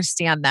we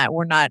understand that.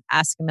 We're not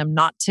asking them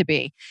not to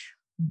be.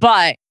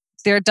 But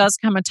there does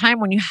come a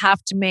time when you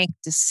have to make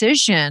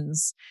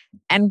decisions,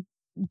 and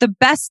the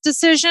best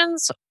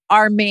decisions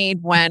are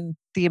made when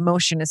the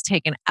emotion is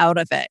taken out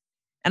of it.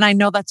 And I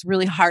know that's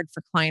really hard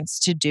for clients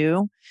to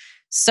do.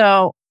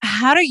 So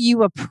how do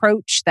you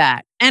approach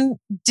that? And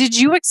did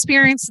you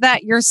experience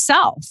that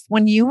yourself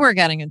when you were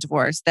getting a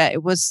divorce, that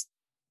it was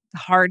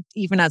hard,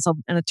 even as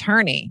an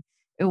attorney,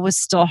 it was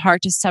still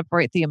hard to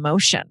separate the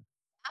emotion?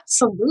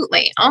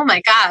 Absolutely. Oh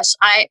my gosh.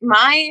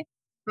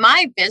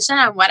 My vision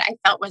on what I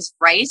felt was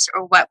right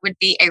or what would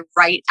be a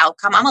right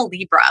outcome. I'm a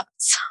Libra,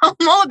 so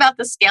I'm all about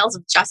the scales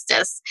of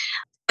justice.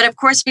 But of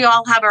course, we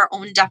all have our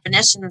own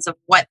definitions of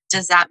what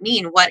does that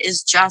mean? What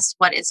is just?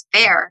 What is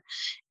fair?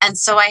 And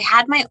so I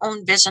had my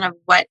own vision of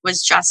what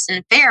was just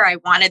and fair. I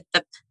wanted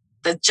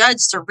the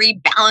judge to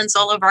rebalance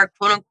all of our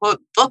quote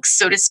unquote books,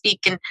 so to speak,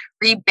 and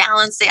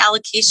rebalance the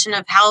allocation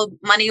of how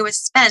money was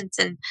spent.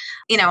 And,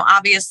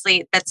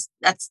 obviously that's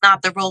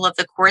not the role of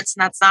the courts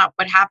and that's not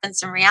what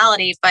happens in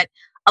reality. But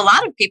a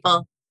lot of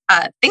people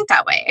think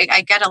that way.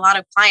 I get a lot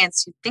of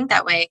clients who think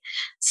that way.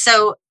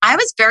 So I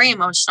was very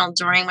emotional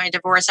during my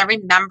divorce. I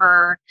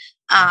remember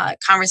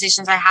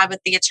conversations I had with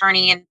the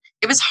attorney, and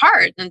it was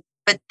hard.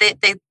 But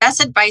the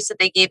best advice that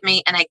they gave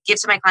me, and I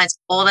give to my clients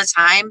all the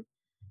time: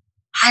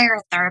 hire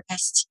a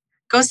therapist.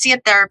 Go see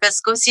a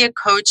therapist. Go see a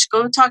coach.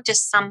 Go talk to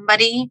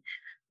somebody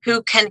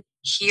who can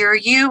hear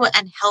you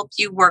and help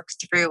you work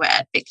through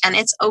it. And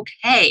it's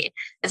okay.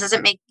 It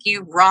doesn't make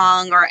you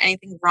wrong or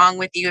anything wrong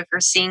with you if you're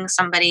seeing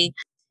somebody.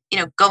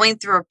 Going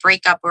through a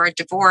breakup or a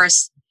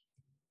divorce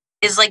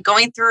is like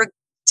going through a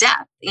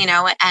death,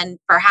 and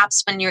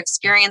perhaps when you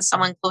experience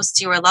someone close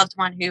to you or a loved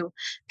one who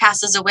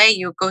passes away,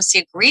 you go see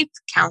a grief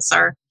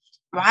counselor.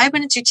 Why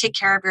wouldn't you take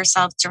care of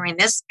yourself during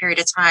this period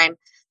of time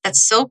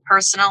that's so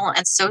personal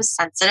and so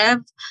sensitive?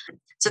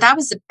 So that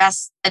was the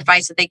best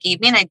advice that they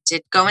gave me. And I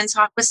did go and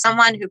talk with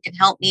someone who can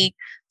help me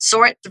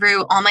sort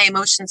through all my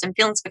emotions and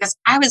feelings, because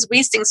I was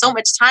wasting so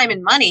much time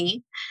and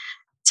money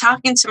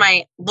talking to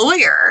my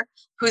lawyer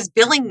who's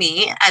billing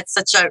me at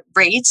such a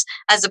rate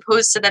as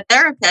opposed to the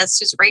therapist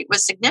whose rate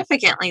was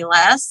significantly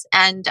less.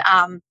 And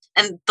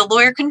And the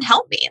lawyer couldn't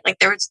help me. Like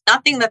there was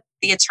nothing that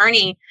the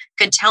attorney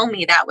could tell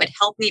me that would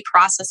help me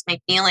process my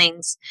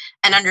feelings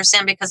and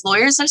understand, because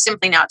lawyers are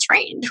simply not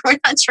trained. We're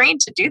not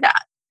trained to do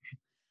that.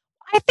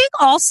 I think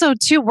also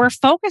too, we're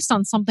focused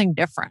on something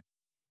different.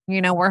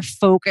 We're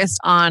focused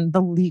on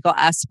the legal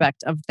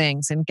aspect of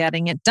things and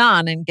getting it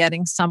done and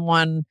getting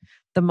someone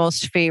the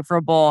most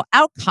favorable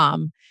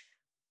outcome,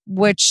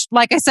 which,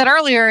 like I said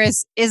earlier,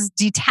 is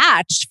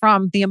detached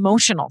from the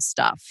emotional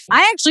stuff.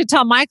 I actually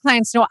tell my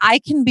clients, I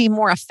can be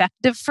more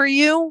effective for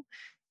you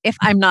if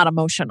I'm not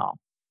emotional.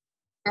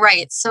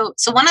 Right. So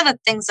one of the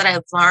things that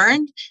I've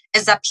learned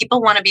is that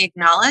people want to be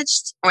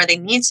acknowledged, or they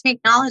need to be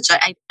acknowledged.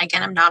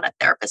 Again, I'm not a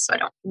therapist, so I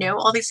don't know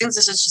all these things.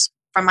 This is just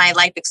from my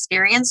life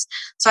experience.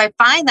 So I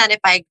find that if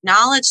I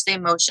acknowledge the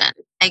emotion,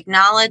 I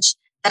acknowledge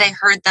that I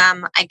heard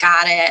them, I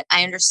got it,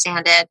 I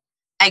understand it,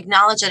 I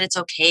acknowledge that it's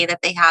okay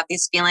that they have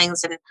these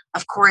feelings. And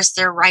of course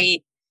they're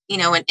right,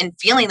 in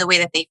feeling the way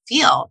that they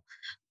feel.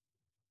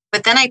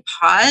 But then I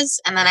pause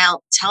and then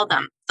I'll tell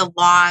them the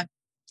law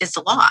is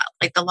the law.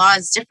 Like the law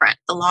is different.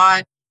 The law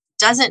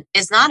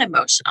is not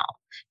emotional.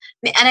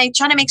 And I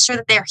try to make sure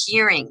that they're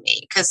hearing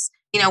me, because,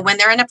 when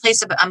they're in a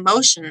place of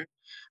emotion,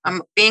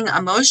 being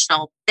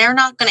emotional, they're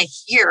not going to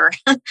hear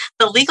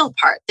the legal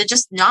part. They're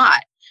just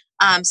not.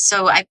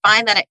 So I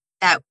find that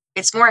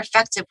it's more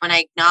effective when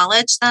I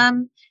acknowledge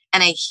them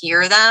and I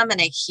hear them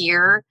and I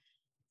hear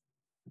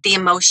the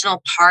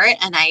emotional part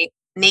and I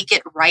make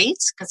it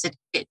right, because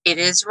it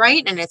is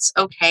right and it's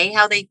okay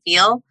how they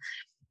feel.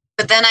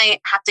 But then I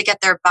have to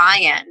get their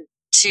buy-in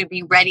to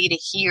be ready to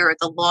hear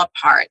the law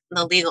part,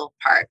 the legal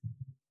part.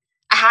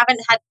 I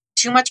haven't had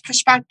too much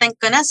pushback, thank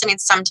goodness. I mean,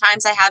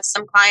 sometimes I have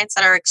some clients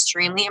that are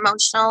extremely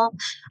emotional,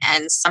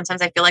 and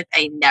sometimes I feel like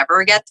I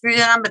never get through to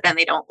them, but then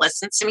they don't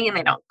listen to me and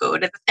they don't go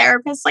to the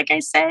therapist, like I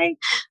say.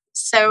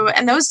 So,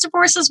 and those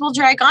divorces will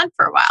drag on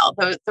for a while.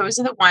 Those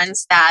are the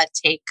ones that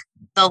take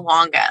the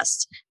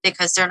longest,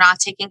 because they're not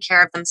taking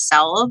care of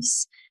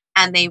themselves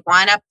and they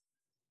wind up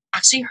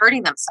actually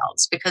hurting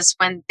themselves, because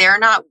when they're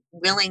not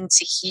willing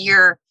to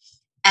hear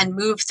and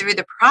move through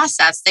the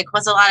process, they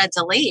cause a lot of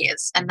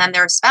delays. And then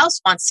their spouse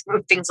wants to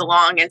move things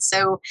along. And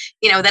so,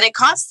 then it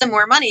costs them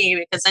more money,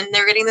 because then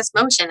they're getting this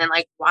motion and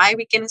like, why are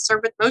we getting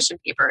served with motion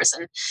papers?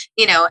 And,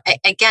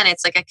 again,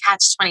 it's like a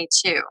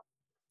catch-22.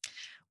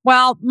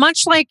 Well,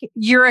 much like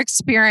your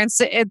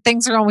experience,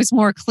 things are always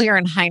more clear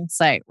in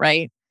hindsight,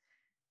 right?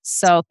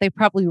 So they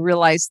probably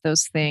realize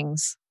those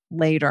things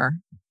later.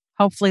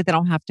 Hopefully they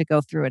don't have to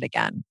go through it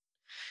again.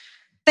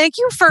 Thank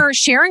you for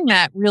sharing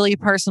that really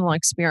personal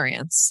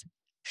experience.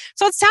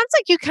 So it sounds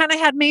like you kind of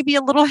had maybe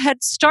a little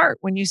head start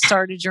when you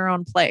started your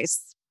own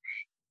place.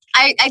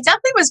 I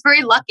definitely was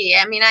very lucky.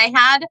 I mean, I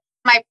had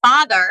my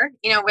father,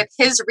 with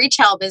his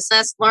retail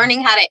business,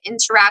 learning how to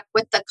interact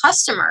with the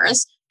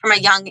customers from a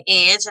young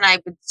age. And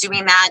I've been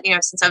doing that,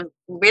 since I was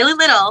really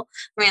little.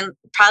 I mean,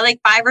 probably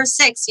like 5 or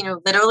 6,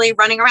 literally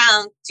running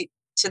around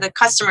to the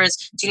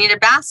customers. Do you need a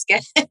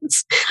basket?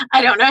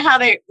 I don't know how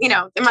they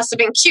must have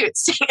been cute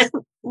seeing a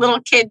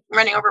little kid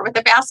running over with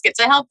a basket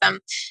to help them,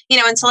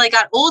 until I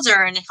got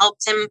older and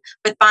helped him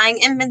with buying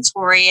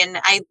inventory. And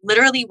I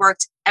literally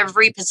worked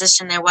every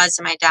position there was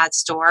in my dad's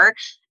store.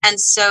 And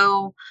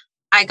so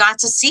I got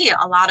to see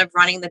a lot of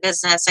running the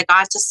business. I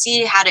got to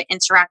see how to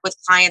interact with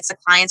clients. The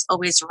client's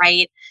always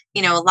right.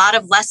 A lot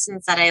of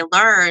lessons that I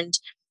learned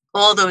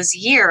all those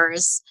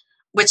years,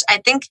 which I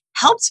think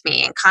helped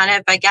me and kind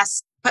of, I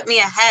guess, put me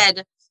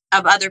ahead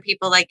of other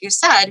people, like you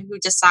said, who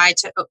decide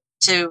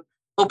to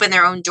open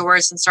their own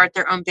doors and start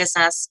their own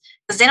business,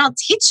 because they don't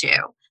teach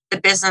you the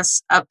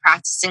business of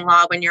practicing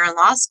law when you're in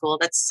law school.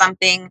 That's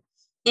something,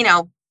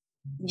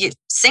 you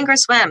sink or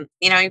swim,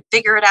 you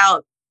figure it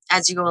out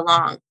as you go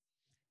along.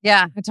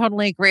 Yeah, I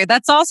totally agree.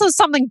 That's also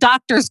something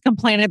doctors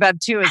complain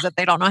about too, is that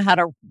they don't know how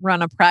to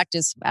run a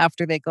practice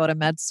after they go to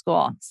med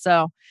school.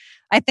 So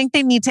I think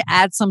they need to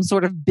add some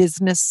sort of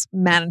business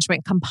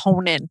management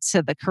component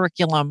to the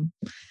curriculum.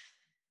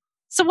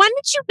 So when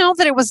did you know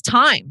that it was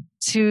time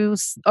to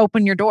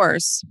open your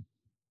doors?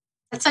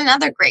 That's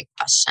another great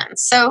question.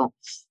 So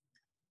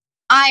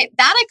I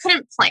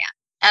couldn't plan.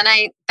 And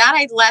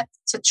I left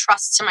to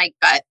trust to my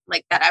gut,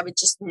 like that I would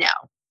just know.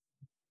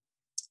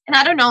 And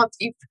I don't know if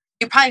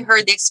you probably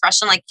heard the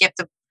expression, like you have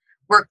to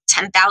work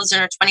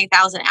 10,000 or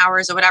 20,000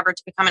 hours or whatever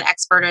to become an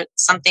expert at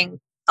something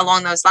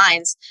along those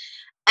lines.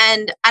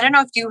 And I don't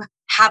know if you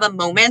have a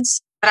moment,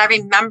 but I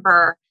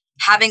remember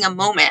having a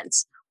moment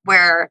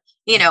where,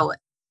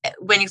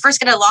 when you first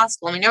get to law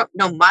school, and we don't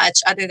know much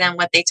other than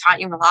what they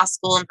taught you in law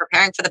school and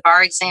preparing for the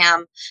bar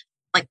exam.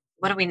 Like,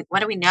 what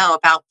do we know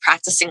about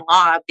practicing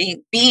law,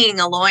 being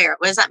a lawyer?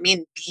 What does that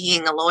mean,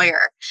 being a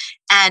lawyer?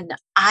 And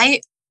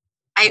I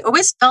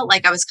always felt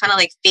like I was kind of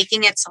like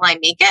faking it till I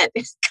make it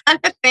kind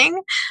of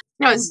thing.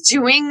 I was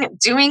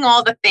doing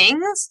all the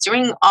things,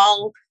 doing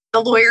all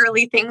the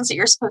lawyerly things that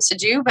you're supposed to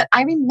do. But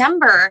I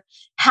remember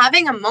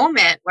having a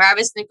moment where I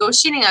was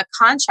negotiating a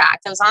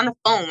contract. I was on the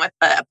phone with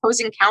the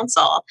opposing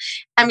counsel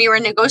and we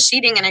were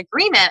negotiating an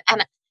agreement.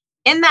 And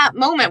in that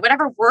moment,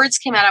 whatever words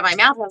came out of my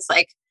mouth, I was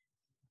like,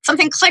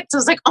 something clicked. I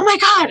was like, oh my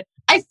God,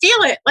 I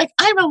feel it. Like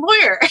I'm a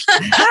lawyer.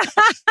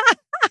 It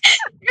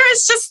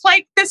was just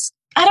like this.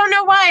 I don't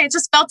know why. It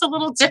just felt a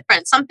little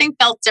different. Something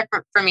felt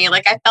different for me.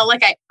 Like I felt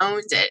like I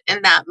owned it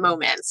in that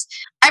moment.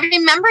 I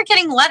remember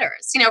getting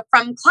letters,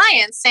 from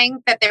clients saying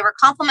that they were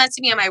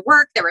complimenting me on my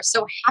work. They were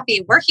so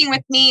happy working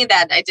with me,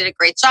 that I did a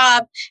great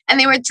job. And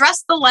they would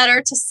address the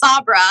letter to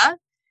Sabra,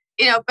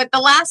 but the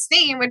last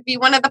name would be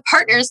one of the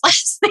partners'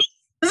 last names.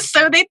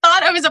 So they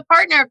thought I was a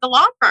partner of the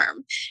law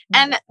firm.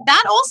 And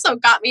that also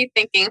got me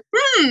thinking,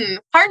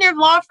 partner of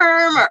law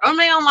firm or own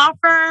my own law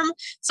firm.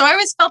 So I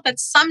always felt that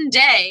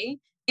someday,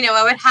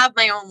 I would have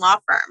my own law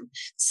firm.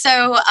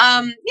 So,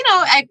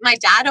 my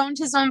dad owned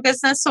his own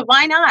business. So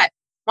why not?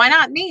 Why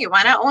not me?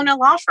 Why not own a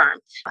law firm?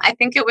 I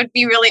think it would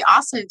be really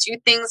awesome to do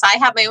things. I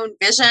have my own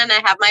vision.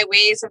 I have my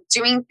ways of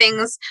doing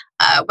things.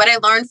 What I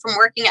learned from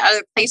working at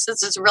other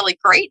places is really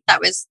great. That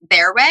was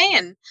their way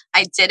and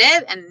I did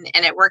it and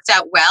it worked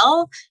out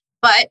well.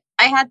 But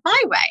I had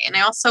my way. And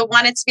I also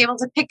wanted to be able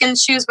to pick and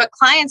choose what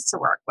clients to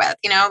work with.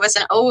 I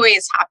wasn't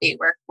always happy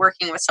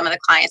working with some of the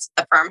clients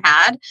that the firm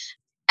had.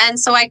 And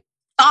so I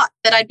thought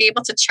that I'd be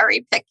able to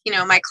cherry pick,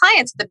 my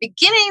clients at the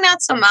beginning,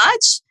 not so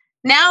much.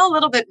 Now a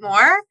little bit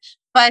more,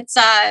 but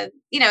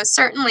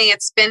certainly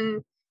it's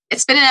been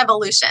an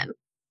evolution.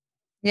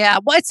 Yeah.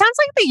 Well, it sounds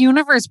like the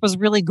universe was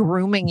really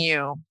grooming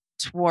you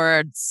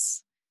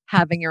towards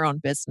having your own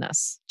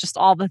business. Just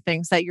all the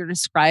things that you're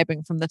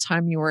describing from the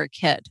time you were a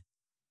kid.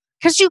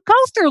 Because you go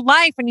through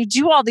life and you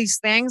do all these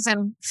things,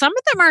 and some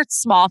of them are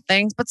small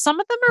things, but some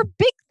of them are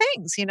big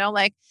things,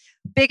 like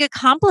big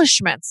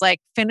accomplishments,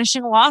 like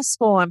finishing law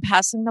school and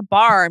passing the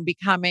bar and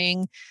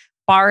becoming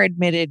bar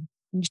admitted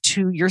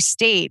to your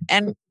state.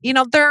 And,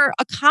 there are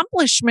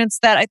accomplishments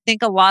that I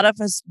think a lot of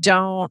us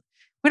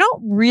we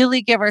don't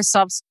really give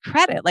ourselves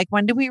credit. Like,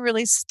 when do we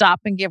really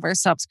stop and give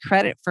ourselves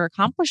credit for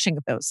accomplishing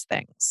those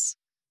things?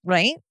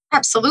 Right?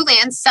 Absolutely.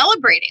 And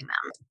celebrating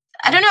them.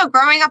 I don't know,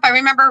 growing up, I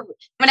remember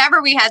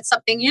whenever we had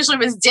something, usually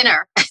it was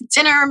dinner,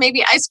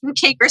 maybe ice cream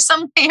cake or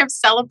some way of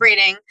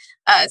celebrating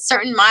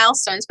certain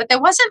milestones. But there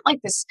wasn't like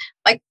this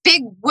like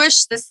big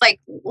whoosh, this like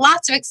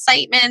lots of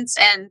excitement.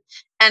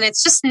 And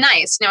it's just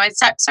nice. I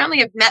certainly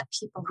have met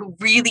people who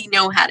really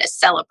know how to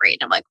celebrate.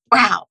 I'm like,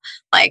 wow,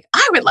 like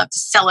I would love to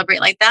celebrate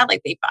like that.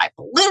 Like they buy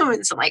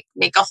balloons and like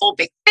make a whole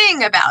big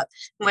thing about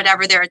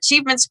whatever their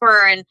achievements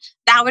were. And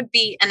that would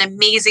be an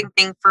amazing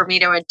thing for me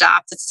to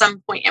adopt at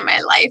some point in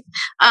my life.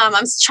 I'm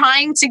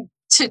trying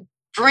to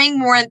bring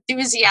more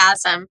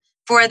enthusiasm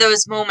for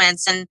those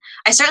moments. And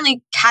I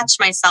certainly catch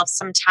myself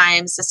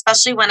sometimes,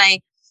 especially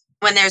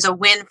when there's a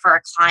win for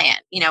a client,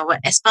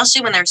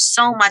 especially when there's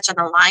so much on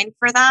the line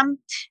for them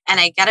and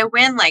I get a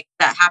win, like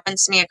that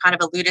happens to me. I kind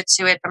of alluded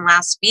to it from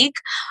last week.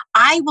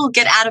 I will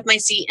get out of my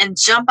seat and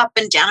jump up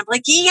and down. I'm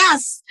like,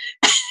 yes.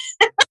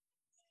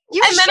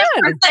 Then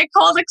of course I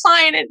call the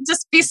client and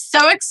just be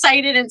so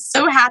excited and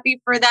so happy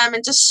for them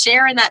and just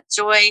share in that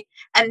joy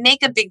and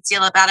make a big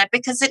deal about it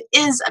because it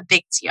is a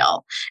big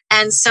deal.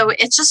 And so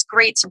it's just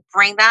great to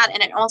bring that.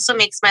 And it also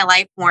makes my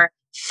life more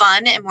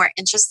fun and more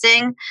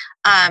interesting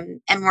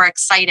and more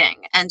exciting,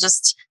 and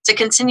just to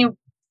continue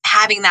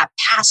having that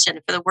passion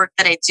for the work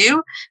that I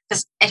do,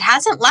 because it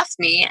hasn't left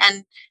me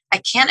and I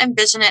can't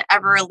envision it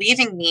ever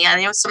leaving me.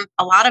 I know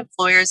a lot of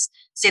lawyers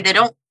say they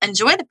don't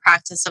enjoy the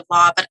practice of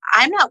law, but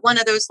I'm not one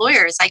of those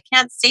lawyers. I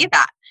can't say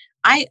that.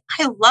 I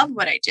love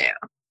what I do.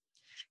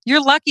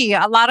 You're lucky.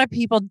 A lot of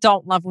people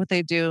don't love what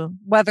they do,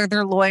 whether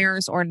they're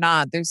lawyers or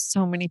not. There's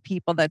so many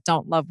people that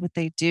don't love what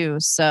they do.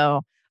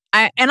 So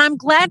I'm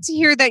glad to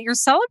hear that you're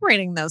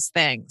celebrating those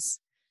things.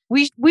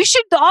 We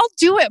should all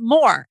do it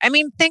more. I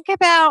mean, think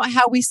about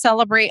how we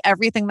celebrate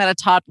everything that a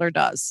toddler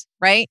does,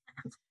 right?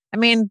 I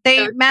mean,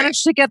 they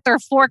manage to get their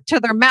fork to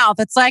their mouth.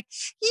 It's like,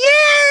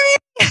 yay!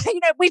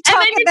 We talk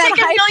and then you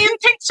take a million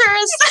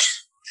pictures.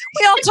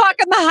 We all talk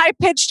in the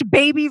high-pitched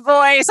baby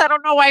voice. I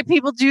don't know why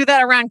people do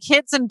that around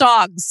kids and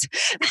dogs.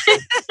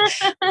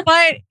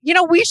 But,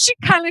 we should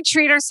kind of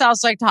treat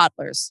ourselves like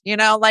toddlers.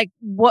 Like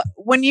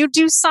when you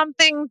do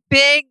something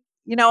big,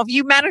 if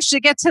you manage to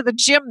get to the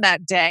gym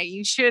that day,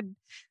 you should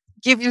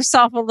give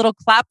yourself a little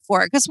clap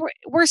for it, because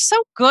we're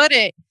so good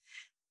at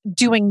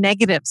doing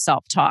negative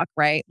self-talk,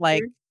 right?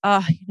 Like,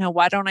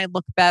 why don't I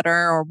look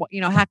better? Or,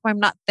 how come I'm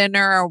not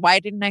thinner? Or why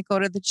didn't I go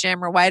to the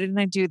gym? Or why didn't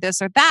I do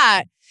this or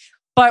that?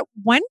 But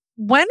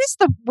where's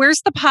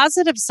the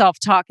positive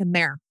self-talk in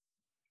there?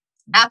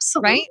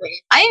 Absolutely. Right?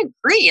 I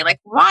agree. Like,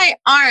 why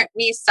aren't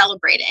we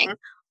celebrating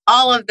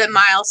all of the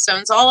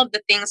milestones, all of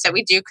the things that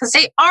we do? Because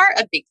they are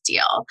a big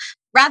deal.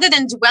 Rather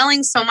than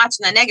dwelling so much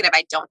on the negative,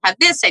 I don't have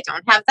this, I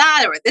don't have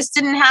that, or this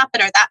didn't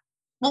happen, or that.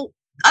 Well,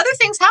 other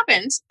things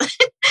happened.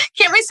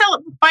 Can't we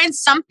find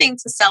something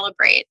to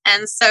celebrate?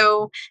 And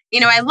so,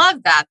 I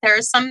love that. There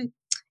are some,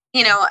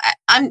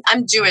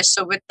 I'm Jewish,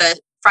 so with the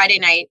Friday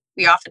night,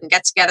 we often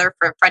get together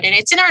for Friday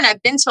night dinner, and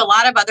I've been to a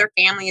lot of other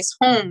families'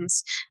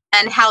 homes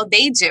and how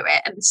they do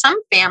it. And some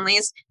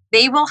families,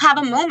 they will have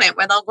a moment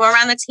where they'll go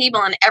around the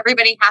table and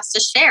everybody has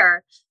to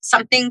share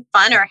something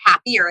fun or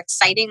happy or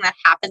exciting that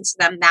happened to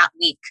them that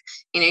week.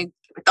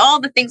 with all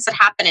the things that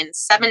happen in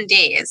 7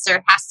 days,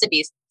 there has to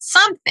be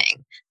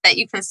something that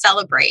you can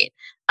celebrate.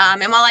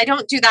 And while I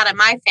don't do that in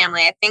my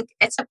family, I think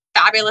it's a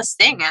fabulous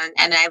thing.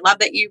 And I love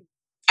that you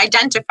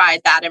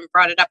identified that and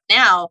brought it up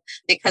now,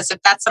 because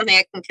if that's something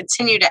I can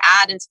continue to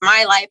add into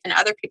my life and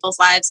other people's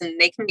lives, and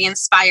they can be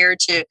inspired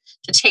to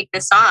take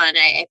this on,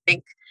 I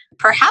think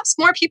perhaps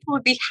more people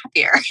would be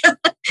happier.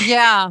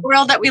 Yeah. The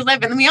world that we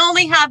live in. We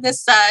only have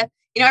this,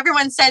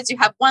 everyone says you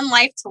have one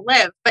life to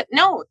live, but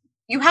no,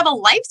 you have a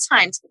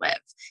lifetime to live.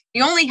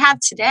 You only have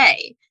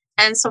today.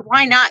 And so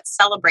why not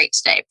celebrate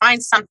today?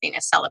 Find something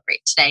to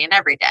celebrate today and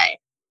every day.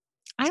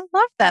 I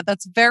love that.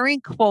 That's very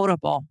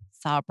quotable,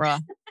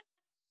 Sabra.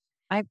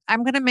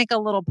 I'm going to make a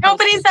little post.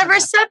 Nobody's ever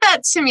said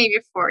that to me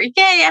before. Yay,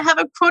 I have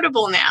a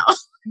quotable now.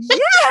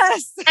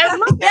 Yes. I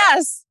love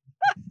yes.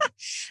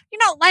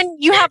 And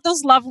you have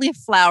those lovely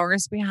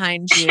flowers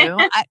behind you.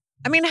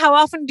 I mean, how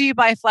often do you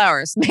buy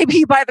flowers? Maybe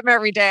you buy them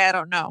every day. I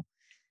don't know.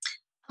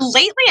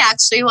 Lately,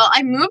 actually, well,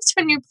 I moved to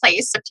a new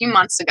place a few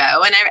months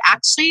ago, and I've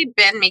actually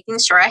been making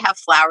sure I have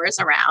flowers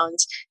around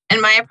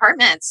in my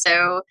apartment.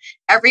 So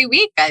every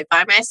week I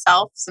buy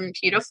myself some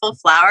beautiful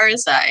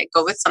flowers. I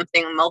go with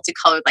something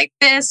multicolored like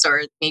this,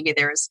 or maybe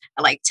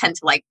I tend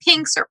to like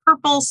pinks or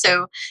purple.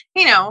 So,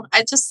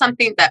 it's just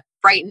something that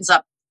brightens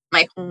up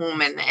my home,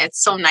 and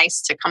it's so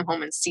nice to come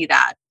home and see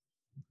that.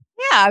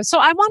 Yeah. So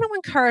I want to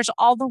encourage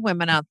all the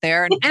women out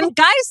there and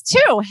guys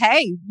too.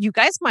 Hey, you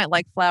guys might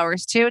like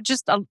flowers too.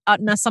 Just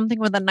something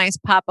with a nice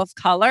pop of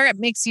color. It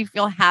makes you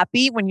feel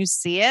happy when you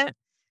see it.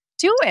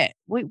 Do it.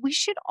 We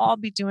should all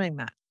be doing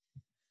that.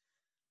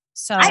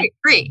 So I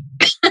agree.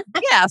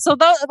 Yeah. So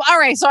all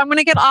right. So I'm going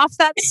to get off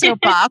that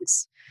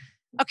soapbox.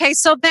 Okay.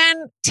 So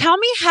then tell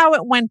me how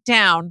it went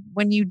down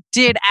when you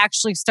did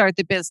actually start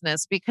the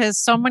business, because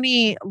so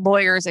many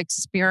lawyers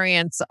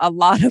experience a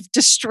lot of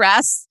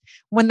distress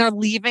when they're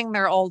leaving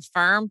their old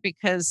firm,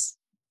 because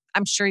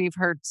I'm sure you've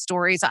heard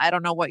stories. I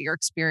don't know what your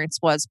experience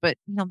was, but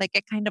they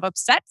get kind of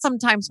upset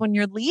sometimes when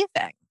you're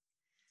leaving.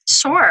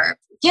 Sure.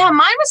 Yeah,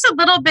 mine was a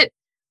little bit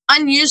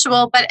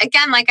unusual, but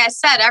again, like I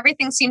said,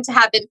 everything seemed to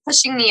have been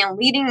pushing me and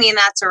leading me in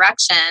that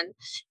direction.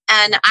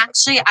 And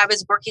actually, I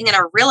was working in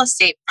a real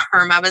estate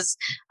firm. I was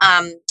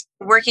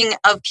working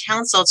of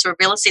counsel to a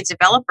real estate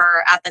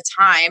developer at the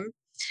time.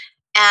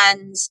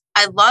 And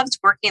I loved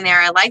working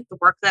there. I liked the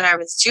work that I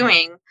was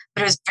doing,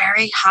 but it was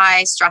very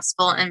high,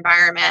 stressful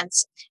environment.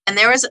 And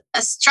there was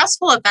a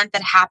stressful event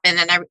that happened,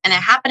 and it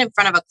happened in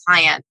front of a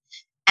client.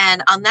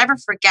 And I'll never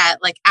forget,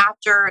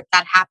 after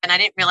that happened, I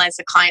didn't realize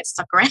the client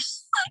stuck around.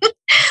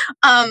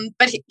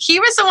 But he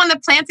was the one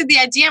that planted the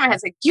idea in my head.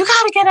 Like, you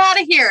got to get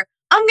out of here.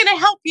 I'm going to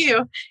help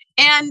you.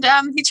 And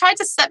he tried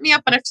to set me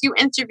up on a few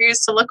interviews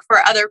to look for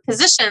other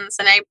positions.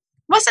 And I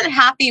wasn't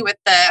happy with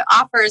the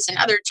offers and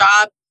other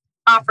job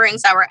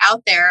offerings that were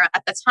out there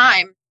at the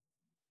time.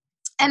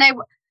 And I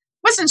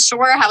wasn't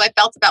sure how I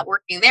felt about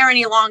working there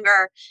any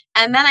longer.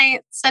 And then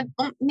I said,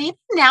 well, maybe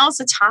now's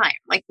the time.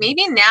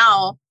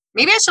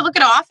 Maybe I should look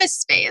at office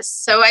space.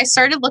 So I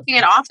started looking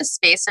at office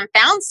space and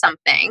found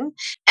something.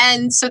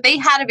 And so they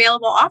had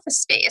available office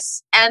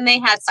space, and they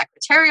had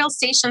secretarial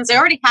stations. They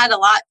already had a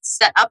lot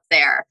set up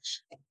there.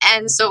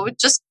 And so it would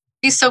just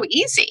be so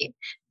easy.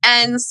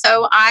 And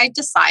so I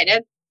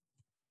decided,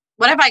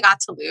 what have I got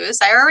to lose?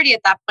 I already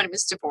at that point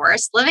was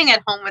divorced, living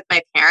at home with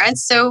my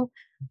parents. So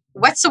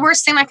what's the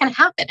worst thing that can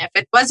happen? If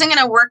it wasn't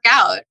going to work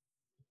out,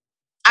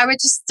 I would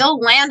just still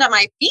land on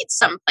my feet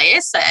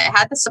someplace. I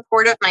had the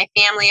support of my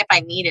family if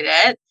I needed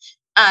it.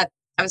 I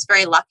was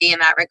very lucky in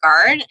that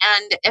regard.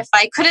 And if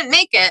I couldn't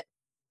make it,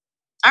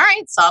 all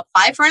right, so I'll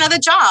apply for another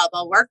job.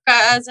 I'll work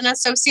as an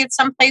associate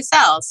someplace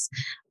else.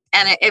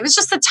 And it was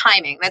just the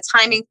timing. The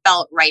timing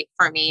felt right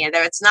for me.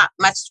 There was not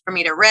much for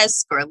me to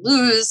risk or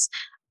lose.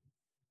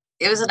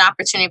 It was an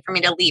opportunity for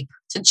me to leap,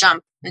 to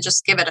jump, and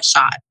just give it a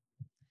shot.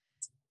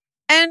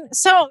 And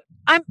so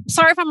I'm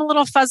sorry if I'm a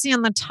little fuzzy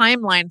on the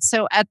timeline.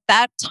 So at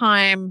that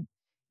time,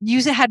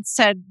 you had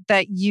said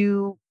that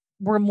you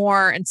were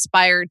more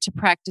inspired to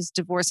practice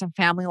divorce and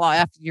family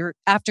law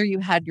after you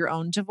had your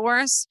own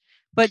divorce,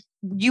 but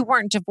you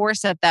weren't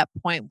divorced at that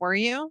point, were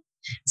you?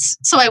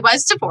 So I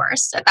was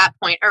divorced at that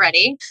point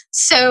already.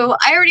 So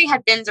I already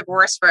had been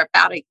divorced for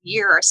about a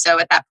year or so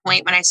at that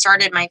point when I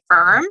started my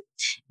firm.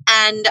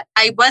 And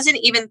I wasn't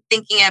even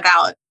thinking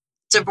about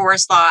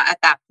divorce law at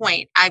that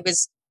point. I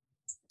was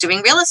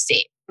doing real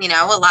estate.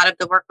 A lot of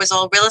the work was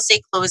all real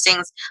estate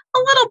closings, a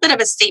little bit of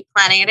estate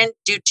planning. I didn't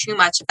do too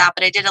much of that,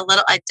 but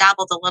I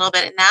dabbled a little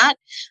bit in that.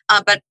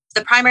 But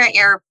the primary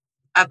area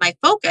of my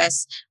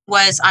focus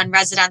was on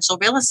residential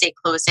real estate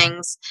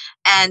closings.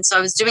 And so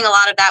I was doing a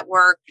lot of that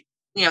work,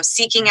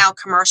 seeking out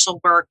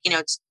commercial work,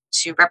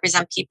 to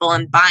represent people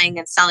in buying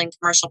and selling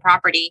commercial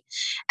property.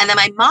 And then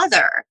my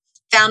mother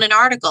found an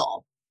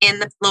article in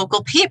the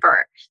local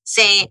paper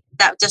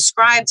that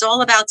describes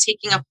all about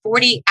taking a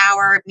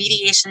 40-hour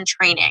mediation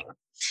training.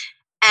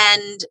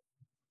 And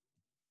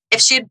if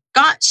she had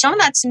shown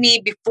that to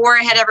me before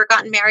I had ever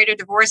gotten married or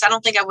divorced, I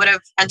don't think I would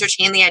have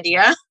entertained the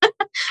idea.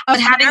 Of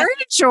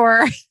marriage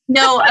or?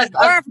 No,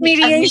 or of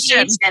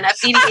mediation. Of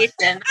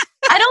mediation.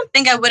 I don't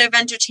think I would have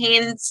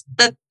entertained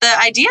the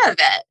idea of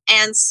it.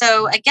 And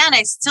so again,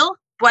 I still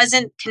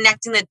wasn't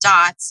connecting the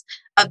dots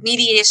of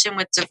mediation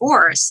with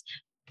divorce.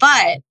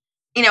 But,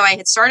 I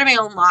had started my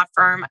own law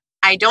firm.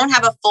 I don't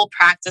have a full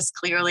practice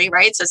clearly,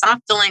 right? So it's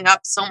not filling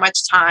up so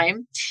much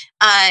time.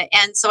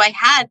 And so I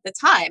had the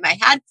time. I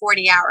had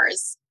 40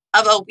 hours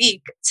of a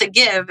week to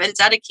give and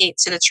dedicate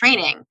to the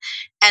training.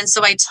 And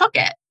so I took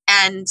it.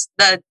 And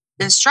the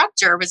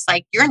instructor was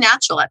like, "You're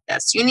natural at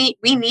this. We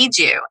need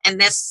you in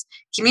this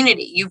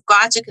community. You've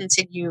got to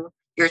continue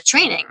your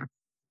training."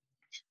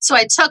 So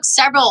I took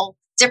several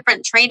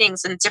different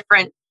trainings in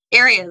different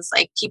areas,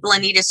 like people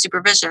in need of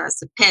supervision as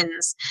the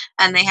PINs,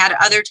 and they had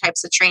other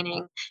types of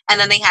training. And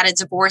then they had a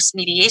divorce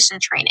mediation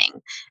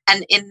training.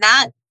 And in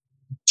that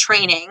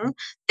training,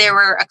 there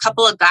were a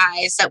couple of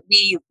guys that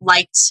we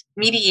liked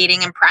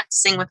mediating and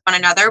practicing with one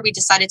another. We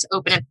decided to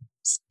open a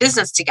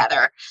business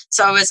together.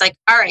 So I was like,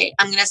 all right,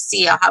 I'm going to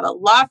see, I'll have a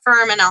law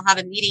firm and I'll have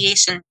a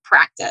mediation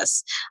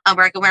practice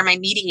where I can wear my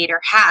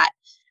mediator hat.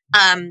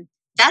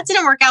 That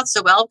didn't work out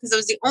so well because I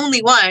was the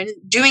only one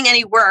doing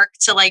any work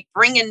to like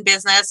bring in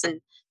business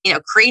and,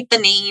 create the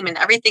name and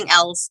everything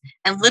else.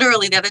 And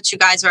literally the other two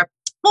guys were,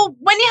 "Well,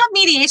 when you have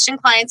mediation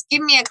clients,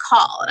 give me a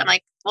call." And I'm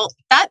like, well,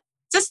 that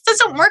just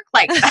doesn't work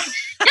like that.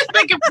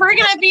 Like if we're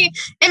going to be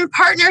in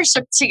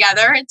partnership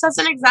together, it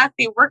doesn't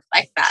exactly work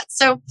like that.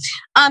 So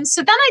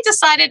then I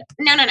decided,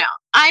 no.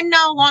 I'm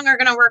no longer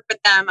going to work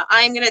with them.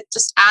 I'm going to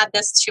just add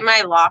this to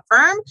my law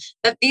firm,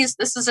 that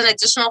this is an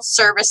additional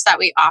service that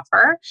we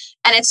offer.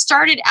 And it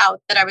started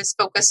out that I was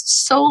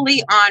focused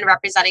solely on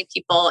representing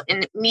people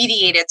in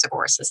mediated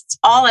divorces. It's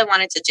all I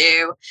wanted to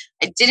do.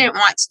 I didn't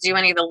want to do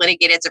any of the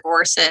litigated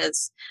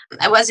divorces.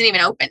 I wasn't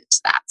even open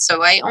to that.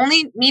 So I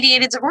only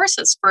mediated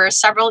divorces for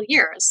several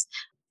years,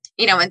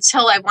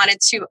 until I wanted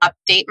to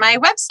update my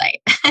website.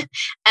 And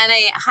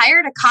I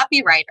hired a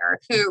copywriter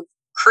who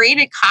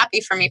created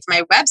copy for me for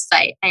my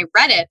website. I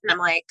read it and I'm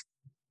like,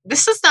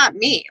 this is not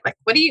me. Like,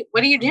 what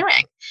are you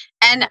doing?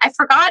 And I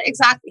forgot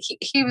exactly.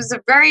 He was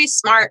a very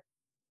smart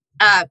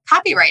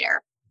copywriter.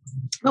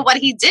 But what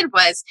he did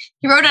was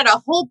he wrote out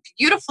a whole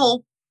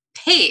beautiful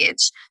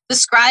page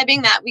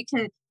describing that we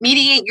can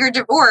mediate your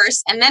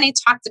divorce. And then he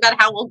talked about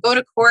how we'll go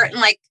to court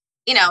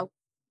and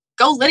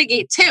go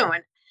litigate too.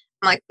 And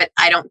I'm like, but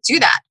I don't do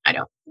that. I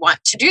don't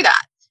want to do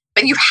that.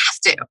 But you have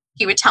to.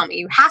 He would tell me,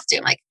 you have to.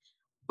 I'm like,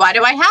 why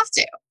do I have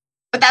to?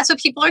 But that's what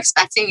people are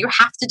expecting. You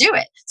have to do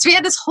it. So we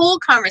had this whole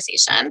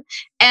conversation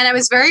and I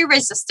was very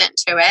resistant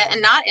to it and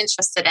not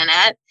interested in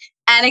it.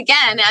 And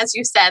again, as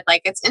you said,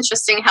 it's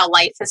interesting how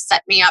life has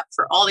set me up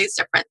for all these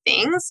different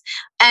things.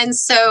 And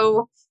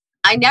so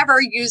I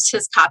never used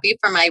his copy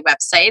for my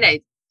website.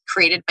 I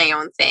created my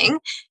own thing.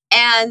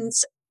 And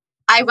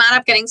I wound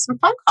up getting some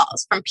phone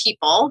calls from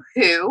people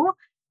who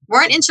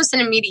weren't interested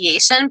in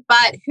mediation,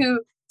 but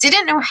who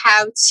didn't know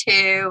how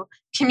to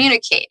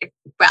communicate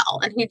well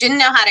and who didn't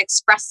know how to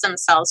express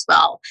themselves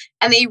well.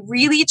 And they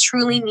really,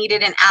 truly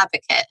needed an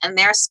advocate. And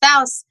their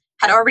spouse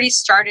had already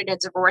started a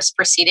divorce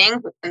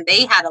proceeding and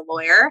they had a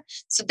lawyer.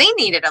 So they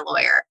needed a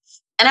lawyer.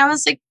 And I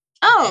was like,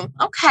 oh,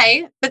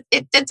 okay. But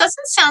it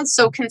doesn't sound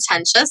so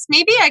contentious.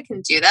 Maybe I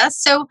can do this.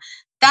 So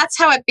that's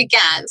how it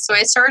began. So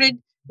I started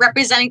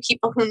representing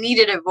people who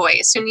needed a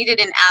voice, who needed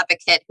an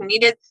advocate, who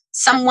needed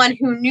someone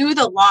who knew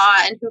the law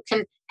and who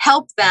can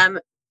help them,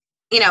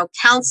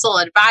 counsel,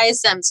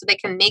 advise them so they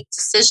can make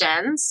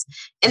decisions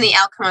in the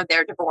outcome of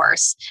their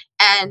divorce.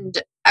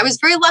 And I was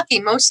very lucky.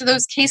 Most of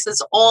those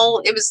cases,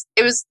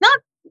 it was not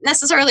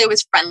necessarily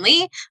always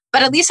friendly,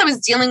 but at least I was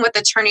dealing with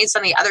attorneys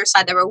on the other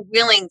side that were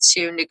willing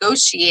to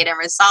negotiate and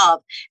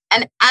resolve.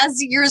 And as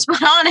the years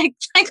went on, I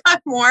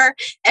got more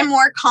and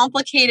more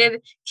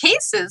complicated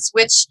cases,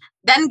 which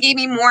then gave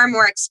me more and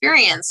more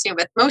experience,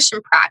 with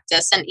motion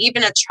practice and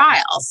even a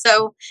trial.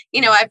 So,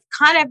 I've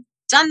kind of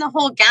done the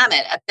whole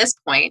gamut at this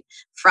point,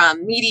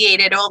 from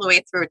mediated all the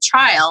way through a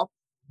trial.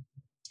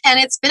 And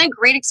it's been a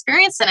great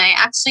experience. And I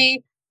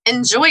actually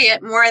enjoy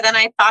it more than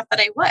I thought that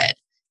I would.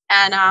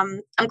 And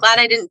I'm glad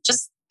I didn't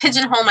just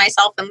pigeonhole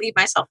myself and leave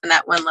myself in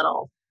that one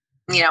little,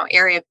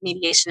 area of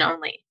mediation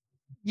only.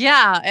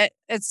 Yeah,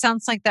 it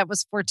sounds like that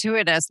was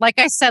fortuitous. Like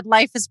I said,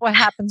 life is what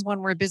happens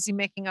when we're busy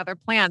making other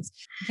plans.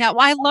 Yeah,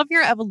 well, I love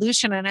your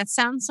evolution. And it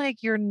sounds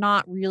like you're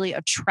not really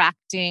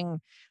attracting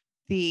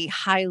the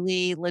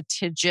highly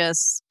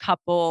litigious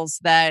couples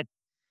that,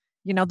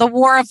 the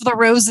War of the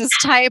Roses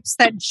types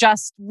that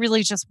just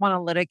want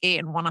to litigate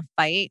and want to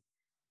fight.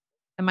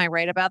 Am I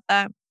right about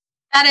that?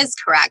 That is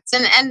correct.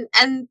 And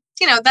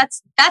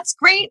that's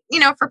great,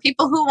 for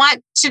people who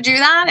want to do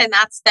that and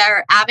that's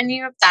their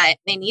avenue of that.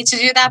 They need to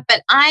do that.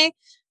 But I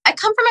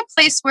come from a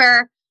place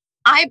where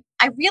I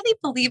really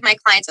believe my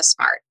clients are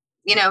smart,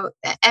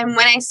 and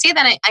when I say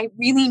that, I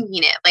really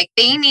mean it. Like,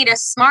 they made a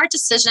smart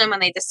decision when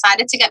they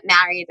decided to get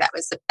married. That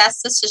was the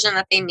best decision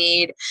that they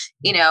made,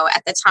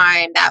 at the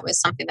time. That was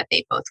something that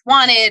they both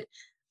wanted.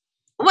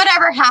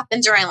 Whatever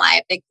happened during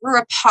life, they grew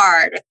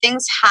apart or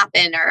things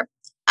happened, or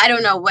I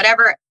don't know,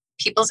 whatever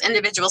people's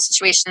individual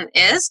situation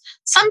is,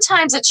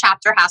 sometimes a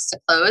chapter has to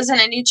close and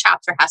a new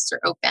chapter has to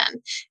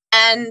open.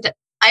 And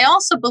I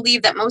also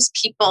believe that most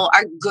people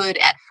are good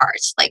at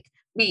heart. Like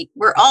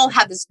we're all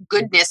have this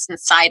goodness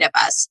inside of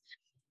us.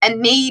 And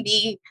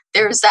maybe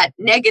there's that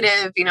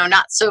negative,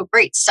 not so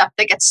great stuff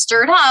that gets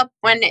stirred up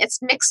when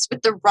it's mixed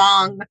with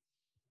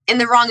in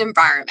the wrong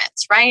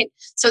environment, right?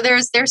 So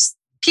there's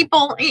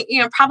people,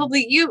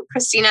 probably you,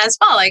 Christina, as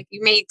well. Like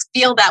you may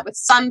feel that with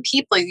some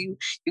people, you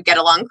get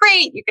along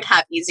great, you could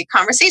have easy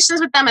conversations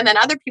with them, and then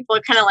other people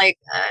are kind of like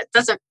it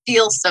doesn't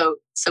feel so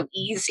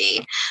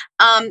easy.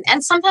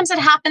 And sometimes it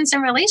happens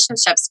in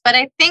relationships, but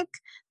I think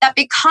that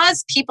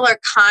because people are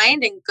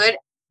kind and good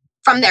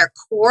from their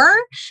core,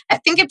 I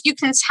think if you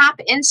can tap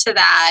into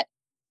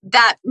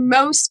that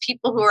most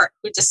people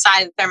who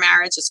decide that their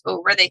marriage is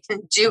over, they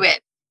can do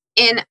it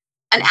in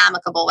an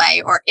amicable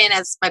way, or in,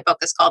 as my book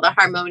is called, a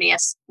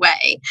harmonious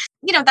way.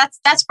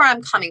 That's where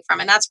I'm coming from,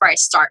 and that's where I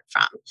start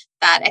from.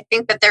 That I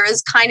think that there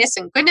is kindness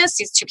and goodness.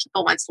 These two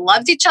people once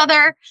loved each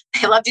other.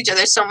 They loved each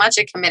other so much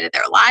they committed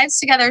their lives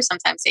together.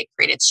 Sometimes they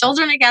created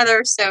children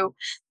together. So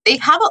they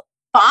have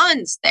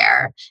bonds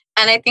there,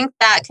 and I think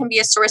that can be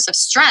a source of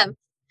strength,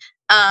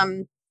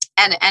 and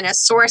a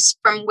source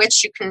from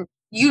which you can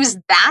use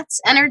that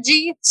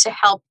energy to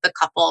help the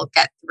couple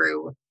get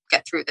through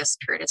this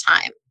period of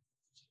time.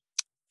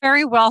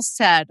 Very well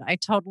said. I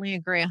totally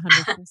agree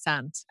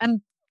 100%.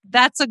 And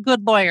that's a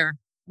good lawyer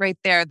right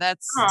there.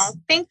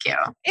 Thank you.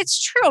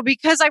 It's true,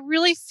 because I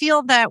really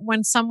feel that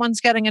when someone's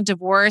getting a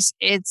divorce,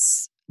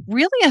 it's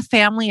really a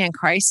family in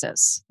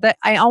crisis. That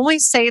I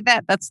always say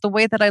that's the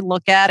way that I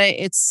look at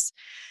it.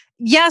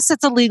 Yes,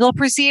 it's a legal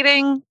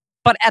proceeding,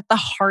 but at the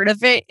heart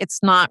of it,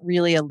 it's not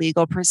really a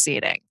legal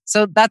proceeding.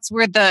 So that's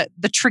where the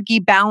tricky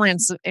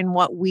balance in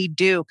what we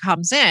do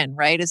comes in,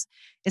 right? Is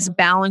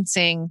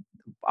balancing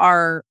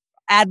our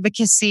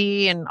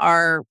advocacy and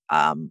our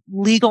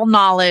legal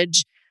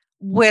knowledge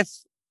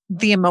with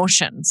the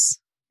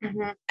emotions,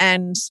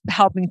 and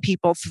helping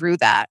people through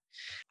that.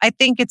 I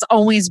think it's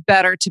always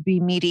better to be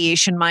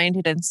mediation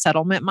minded and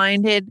settlement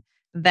minded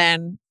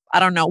than, I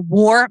don't know,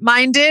 war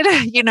minded,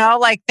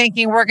 like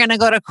thinking we're going to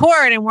go to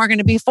court and we're going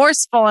to be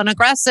forceful and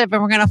aggressive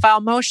and we're going to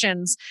file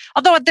motions.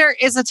 Although there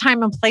is a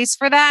time and place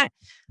for that,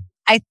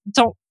 I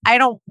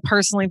don't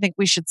personally think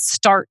we should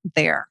start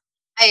there.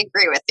 I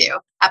agree with you.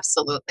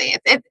 Absolutely.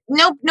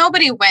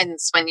 Nobody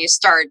wins when you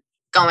start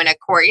going to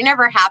court. You're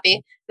never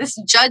happy. This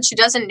judge who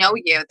doesn't know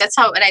you, that's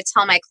what I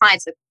tell my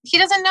clients. He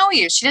doesn't know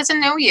you. She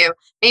doesn't know you.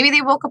 Maybe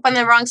they woke up on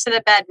the wrong side of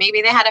the bed.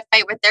 Maybe they had a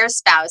fight with their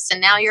spouse,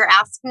 and now you're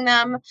asking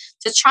them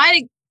to try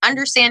to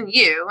understand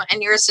you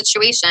and your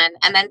situation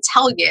and then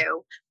tell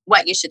you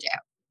what you should do.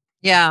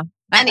 Yeah,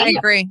 I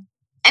agree.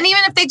 And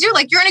even if they do,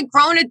 like, you're a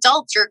grown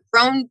adult, you're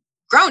grown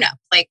up.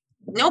 Like,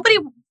 nobody,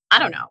 I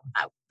don't know.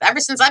 Ever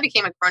since I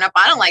became a grown up,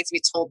 I don't like to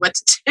be told what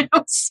to do.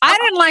 So. I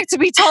didn't like to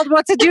be told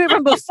what to do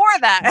even before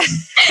that.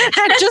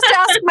 Just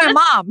ask my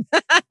mom.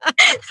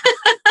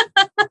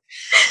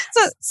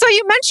 So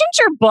you mentioned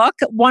your book,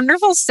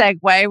 wonderful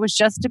segue. Was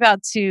just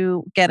about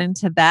to get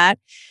into that.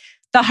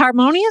 The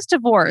Harmonious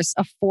Divorce,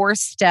 a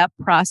 4-step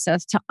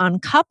process to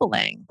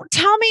uncoupling.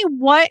 Tell me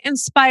what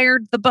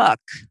inspired the book.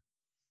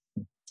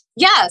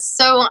 Yeah,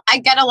 so I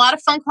get a lot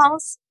of phone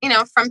calls,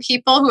 from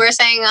people who are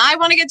saying, I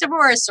want to get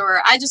divorced,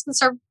 or I just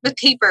serve the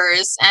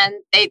papers, and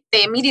they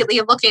immediately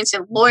are looking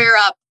to lawyer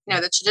up,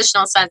 the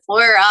traditional sense,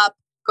 lawyer up,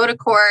 go to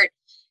court.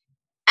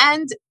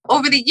 And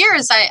over the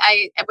years,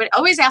 I would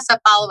always ask a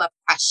follow-up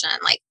question,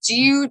 like, do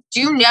you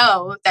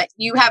know that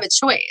you have a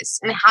choice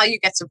in how you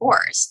get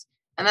divorced?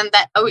 And then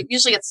it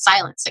usually gets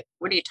silence. Like,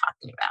 what are you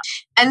talking about?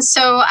 And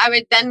so I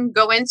would then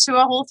go into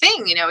a whole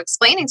thing,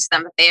 explaining to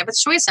them that they have a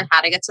choice in how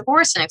to get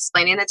divorced and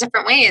explaining the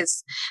different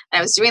ways. And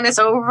I was doing this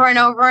over and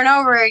over and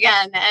over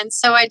again. And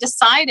so I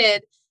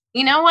decided,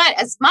 you know what,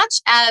 as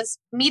much as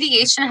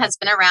mediation has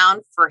been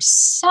around for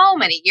so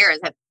many years,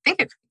 I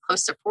think it's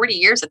close to 40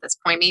 years at this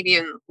point, maybe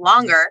even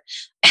longer.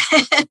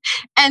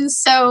 And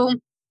so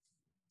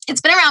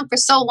it's been around for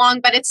so long,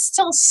 but it's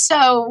still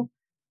so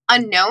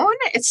unknown.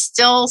 It's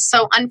still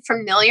so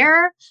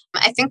unfamiliar.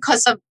 I think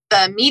because of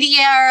the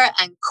media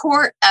and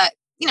court,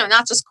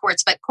 not just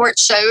courts, but court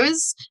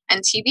shows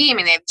and TV. I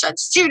mean, they have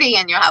Judge Judy,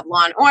 and you have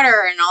Law and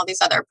Order and all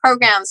these other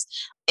programs.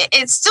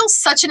 It's still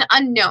such an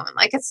unknown,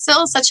 like it's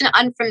still such an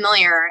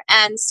unfamiliar.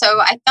 And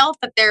so I felt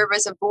that there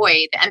was a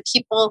void, and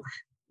people,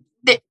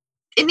 that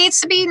it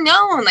needs to be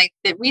known, like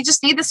that we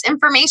just need this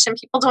information.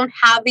 People don't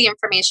have the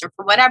information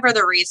for whatever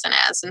the reason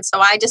is. And so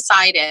I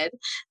decided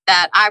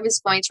that I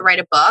was going to write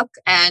a book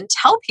and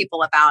tell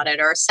people about it,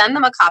 or send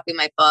them a copy of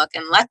my book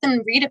and let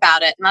them read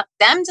about it and let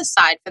them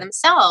decide for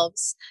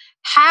themselves,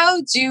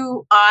 how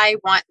do I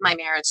want my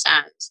marriage to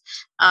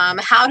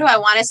end? How do I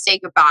want to say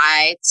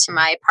goodbye to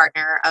my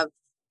partner of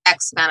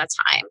X amount of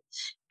time?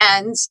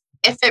 And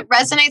if it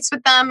resonates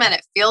with them and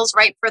it feels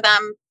right for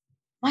them,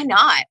 why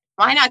not?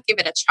 Why not give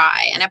it a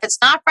try? And if it's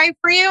not right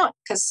for you,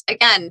 because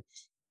again,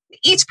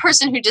 each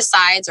person who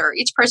decides, or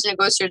each person who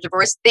goes through a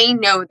divorce, they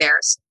know their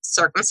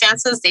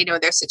circumstances, they know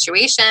their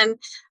situation,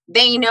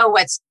 they know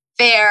what's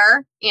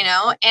fair,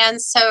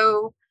 and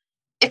so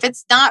if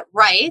it's not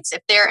right,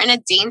 if they're in a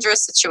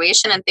dangerous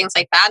situation and things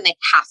like that, and they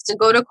have to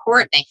go to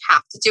court, they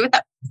have to do it,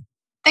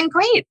 then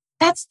great.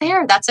 That's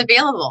there. That's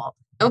available.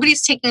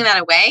 Nobody's taking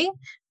that away.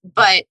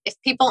 But if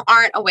people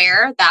aren't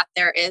aware that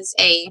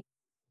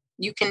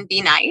you can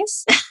be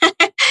nice,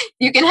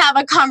 you can have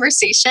a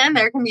conversation,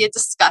 there can be a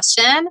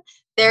discussion,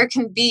 there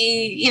can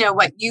be,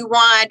 what you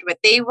want, what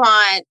they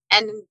want,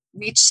 and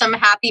reach some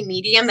happy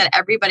medium that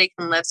everybody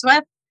can live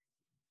with,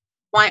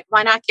 why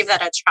not give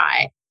that a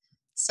try?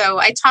 So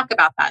I talk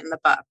about that in the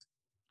book.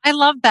 I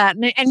love that.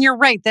 And you're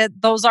right that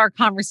those are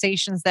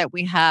conversations that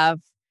we have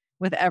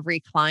with every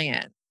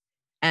client.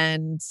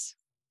 And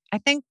I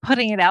think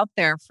putting it out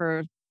there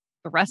for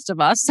the rest of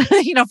us,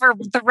 for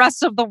the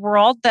rest of the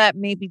world that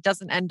maybe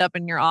doesn't end up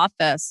in your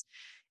office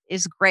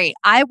is great.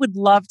 I would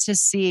love to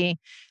see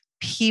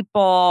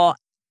people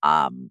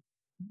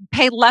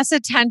pay less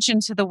attention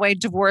to the way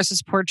divorce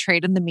is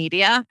portrayed in the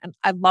media. And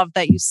I love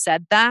that you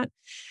said that,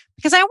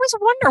 because I always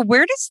wonder,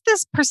 where does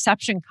this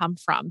perception come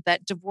from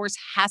that divorce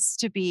has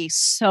to be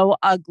so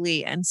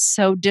ugly and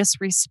so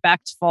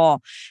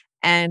disrespectful,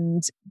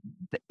 and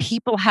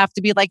people have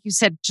to be, like you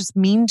said, just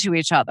mean to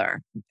each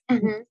other,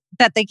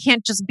 that they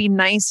can't just be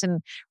nice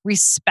and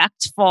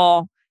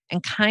respectful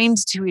and kind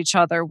to each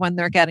other when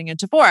they're getting a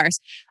divorce.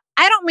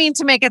 I don't mean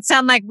to make it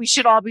sound like we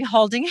should all be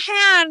holding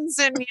hands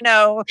and,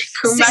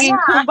 singing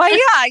kumbaya.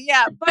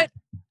 Yeah.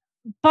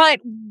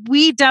 But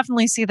we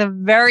definitely see the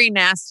very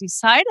nasty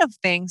side of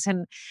things.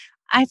 And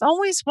I've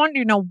always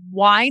wondered,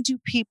 why do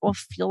people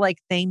feel like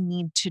they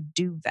need to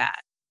do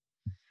that?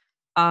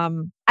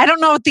 I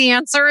don't know what the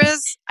answer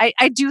is.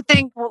 I do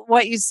think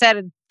what you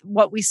said,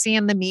 what we see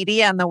in the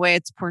media and the way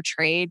it's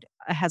portrayed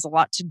has a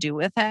lot to do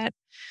with it.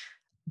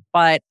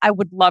 But I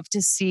would love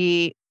to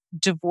see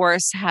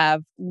divorce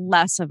have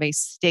less of a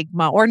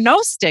stigma or no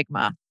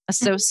stigma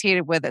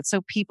associated with it,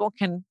 so people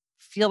can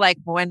feel like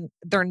when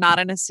they're not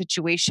in a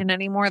situation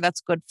anymore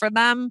that's good for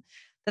them,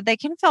 that they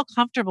can feel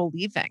comfortable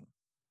leaving.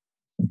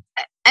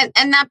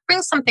 And that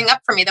brings something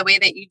up for me, the way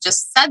that you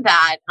just said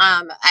that.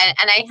 And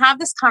I have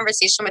this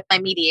conversation with my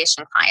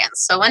mediation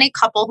clients. So any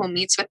couple who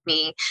meets with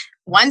me,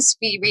 once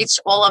we reach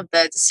all of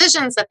the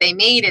decisions that they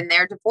made in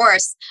their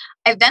divorce,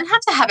 I then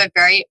have to have a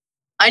very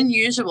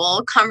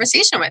unusual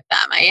conversation with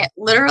them. I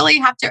literally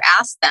have to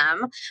ask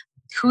them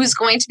who's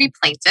going to be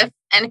plaintiff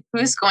and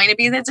who's going to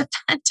be the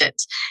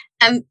defendant.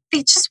 And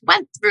they just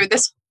went through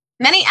this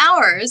many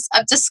hours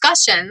of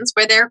discussions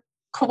where they're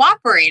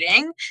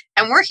cooperating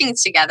and working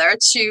together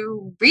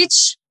to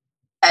reach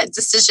a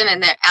decision in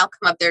the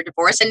outcome of their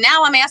divorce. And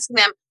now I'm asking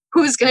them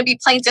who's going to be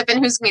plaintiff and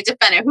who's going to be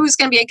defendant, who's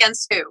going to be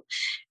against who.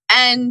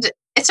 And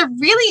it's a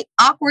really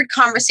awkward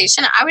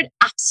conversation. I would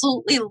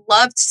absolutely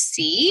love to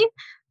see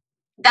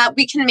that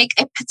we can make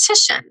a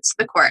petition to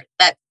the court,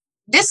 that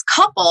this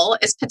couple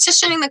is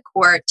petitioning the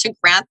court to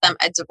grant them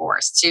a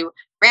divorce, to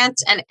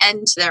grant an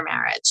end to their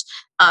marriage.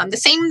 The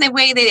same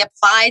way they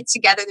apply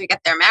together to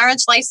get their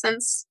marriage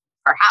license,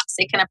 perhaps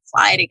they can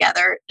apply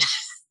together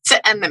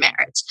to end the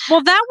marriage.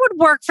 Well, that would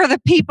work for the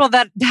people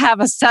that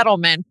have a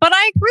settlement. But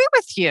I agree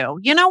with you.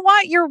 You know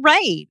what? You're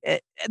right.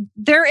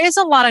 There is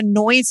a lot of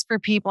noise for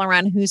people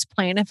around who's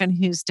plaintiff and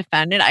who's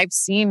defendant. I've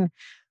seen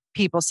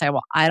people say,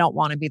 well, I don't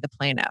want to be the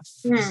plaintiff,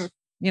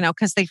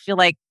 because they feel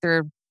like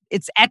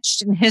it's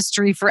etched in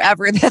history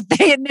forever that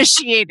they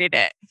initiated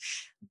it.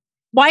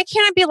 Why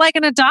can't it be like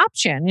an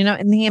adoption,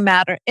 in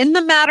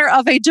the matter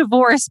of a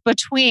divorce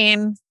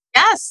between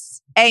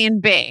A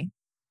and B?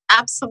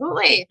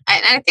 Absolutely.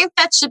 And I think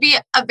that should be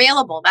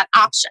available, that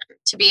option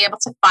to be able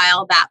to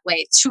file that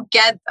way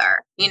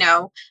together.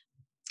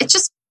 It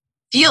just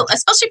feels,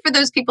 especially for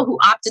those people who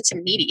opted to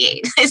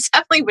mediate, it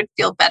definitely would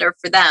feel better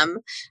for them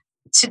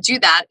to do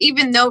that,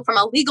 even though from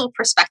a legal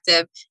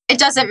perspective, it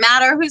doesn't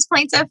matter who's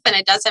plaintiff and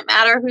it doesn't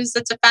matter who's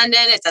the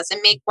defendant. It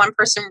doesn't make one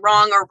person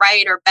wrong or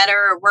right or better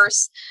or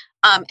worse.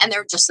 And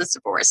they're just a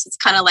divorce. It's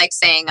kind of like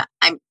saying,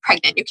 I'm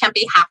pregnant. You can't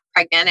be half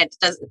pregnant.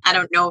 I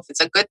don't know if it's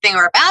a good thing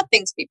or a bad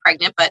thing to be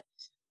pregnant, but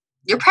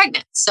you're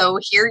pregnant. So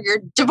here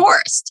you're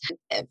divorced.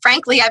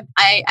 Frankly,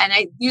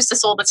 I use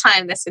this all the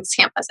time, this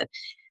example. I said,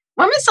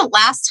 when was the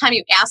last time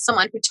you asked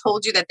someone who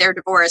told you that they're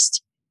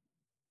divorced,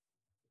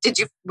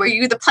 were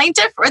you the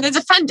plaintiff or the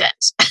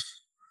defendant?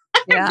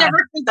 Yeah. I've never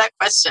heard that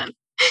question.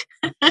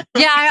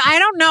 I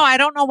don't know. I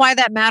don't know why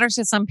that matters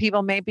to some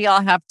people. Maybe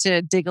I'll have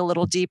to dig a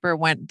little deeper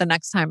when the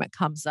next time it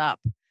comes up.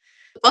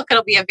 The book,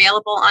 it'll be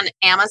available on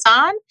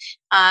Amazon.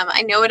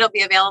 I know it'll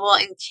be available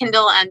in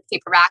Kindle and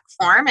paperback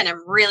form, and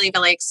I'm really,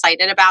 really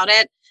excited about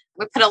it.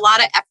 We put a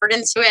lot of effort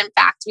into it. In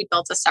fact, we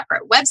built a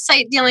separate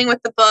website dealing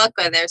with the book,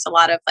 where there's a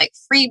lot of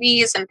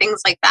freebies and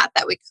things like that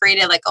we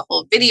created, like a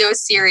whole video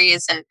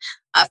series, and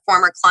a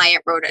former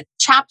client wrote a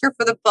chapter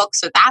for the book.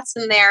 So that's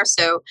in there.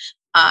 So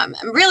I'm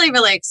really,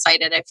 really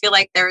excited. I feel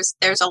like there's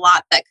a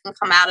lot that can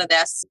come out of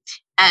this,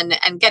 and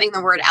getting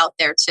the word out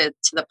there to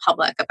the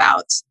public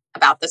about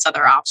this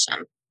other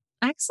option.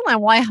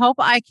 Excellent. Well, I hope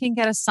I can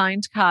get a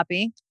signed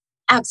copy.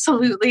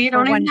 Absolutely. You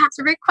don't even have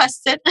to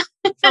request it.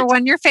 For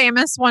when you're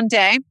famous one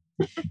day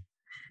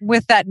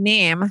with that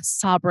name,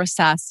 Sabra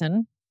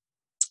Sasson.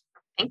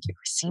 Thank you,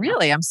 Christina.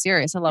 Really, I'm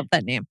serious. I love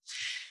that name.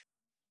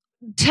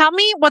 Tell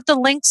me what the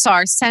links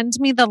are. Send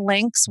me the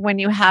links when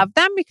you have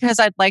them, because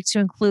I'd like to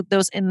include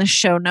those in the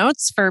show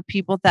notes for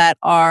people that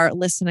are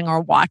listening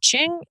or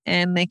watching,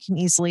 and they can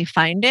easily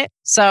find it.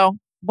 So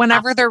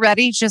whenever they're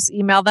ready, just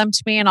email them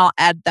to me and I'll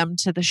add them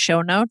to the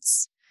show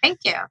notes. Thank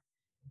you.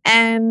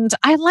 And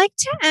I like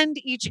to end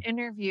each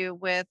interview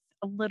with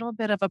a little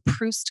bit of a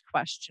Proust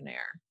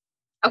questionnaire.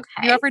 Okay.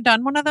 Have you ever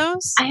done one of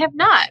those? I have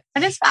not.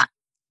 What is that?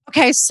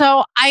 Okay,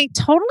 so I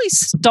totally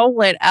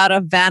stole it out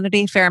of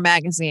Vanity Fair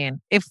magazine.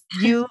 If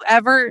you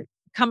ever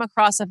come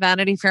across a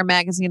Vanity Fair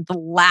magazine, the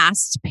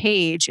last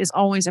page is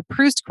always a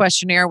Proust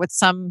questionnaire with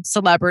some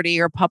celebrity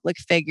or public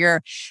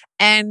figure.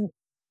 And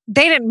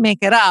they didn't make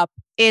it up.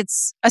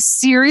 It's a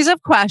series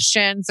of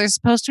questions. They're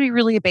supposed to be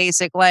really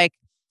basic, like,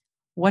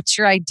 what's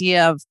your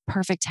idea of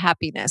perfect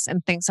happiness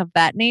and things of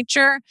that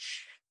nature.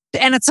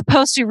 And it's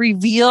supposed to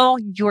reveal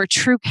your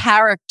true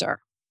character.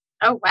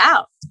 Oh,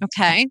 wow.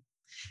 Okay.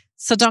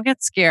 So don't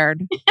get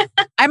scared.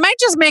 I might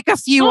just make a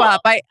few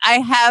up. I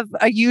have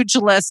a huge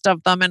list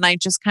of them and I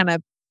just kind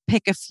of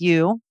pick a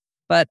few,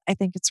 but I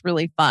think it's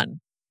really fun.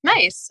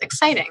 Nice.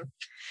 Exciting.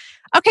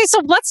 Okay,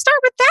 so let's start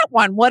with that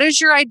one. What is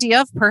your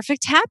idea of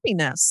perfect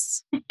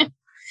happiness?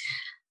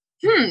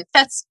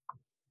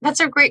 That's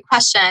a great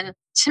question.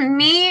 To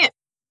me,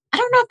 I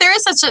don't know if there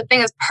is such a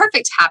thing as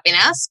perfect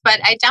happiness, but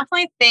I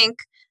definitely think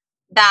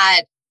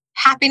that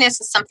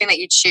happiness is something that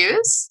you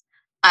choose.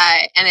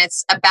 And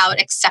it's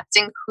about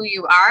accepting who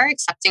you are,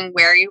 accepting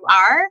where you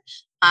are.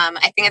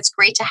 I think it's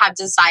great to have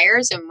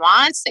desires and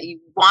wants that you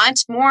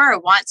want more or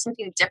want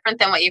something different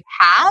than what you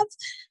have.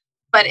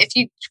 But if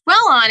you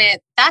dwell on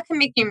it, that can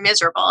make you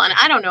miserable. And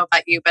I don't know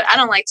about you, but I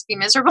don't like to be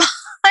miserable.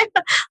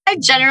 I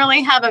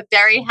generally have a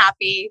very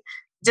happy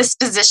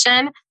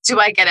disposition. Do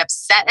I get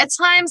upset at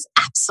times?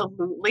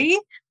 Absolutely.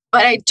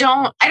 But I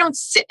don't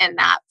sit in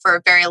that for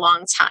a very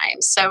long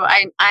time. So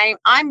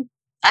I'm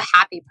a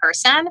happy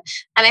person.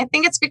 And I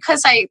think it's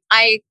because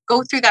I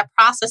go through that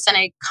process and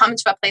I come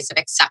to a place of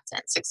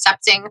acceptance,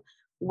 accepting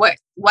what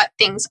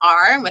things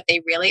are and what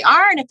they really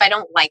are. And if I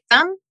don't like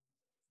them,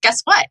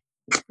 guess what?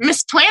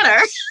 Miss Planner.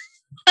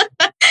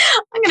 I'm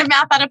going to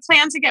map out a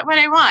plan to get what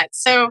I want.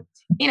 So,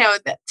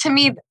 to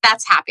me,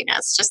 that's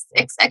happiness, just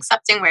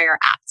accepting where you're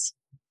at.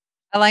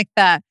 I like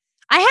that.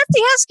 I have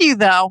to ask you,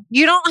 though,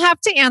 you don't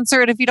have to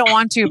answer it if you don't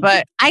want to,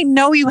 but I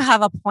know you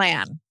have a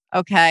plan.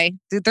 Okay.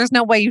 There's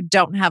no way you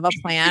don't have a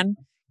plan.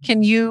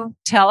 Can you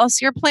tell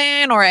us your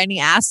plan or any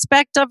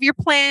aspect of your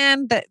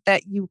plan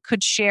that you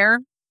could share?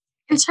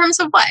 In terms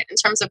of what? In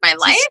terms of my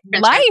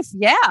life?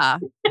 Yeah.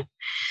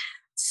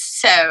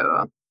 So,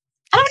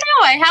 I don't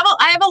know.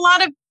 I have a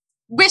lot of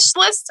wish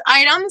list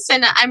items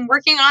and I'm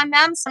working on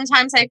them.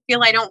 Sometimes I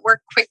feel I don't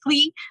work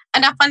quickly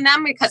enough on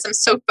them because I'm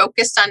so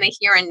focused on the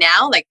here and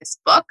now, like this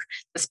book.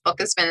 This book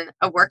has been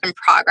a work in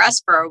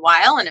progress for a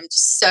while and I'm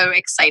just so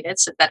excited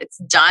that it's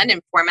done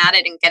and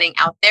formatted and getting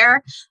out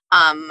there.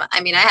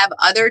 I have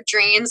other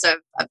dreams of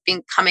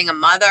becoming a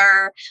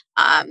mother.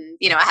 I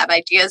have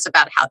ideas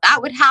about how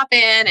that would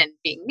happen and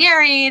being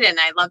married, and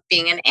I love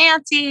being an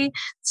auntie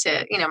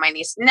to, my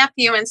niece and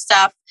nephew and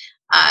stuff.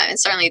 And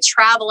certainly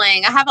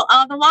traveling. I have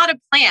a lot of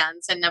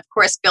plans, and of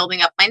course,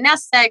 building up my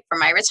nest egg for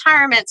my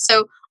retirement.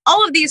 So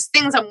all of these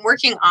things I'm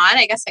working on,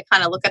 I guess I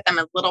kind of look at them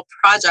as little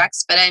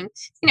projects, but I'm,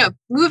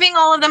 moving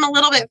all of them a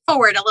little bit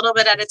forward, a little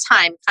bit at a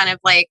time, kind of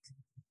like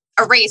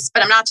a race,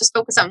 but I'm not just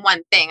focused on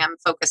one thing. I'm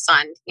focused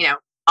on,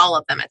 all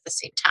of them at the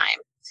same time.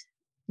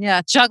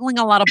 Yeah. Juggling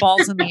a lot of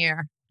balls in the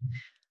air.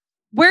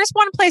 Where's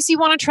one place you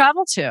want to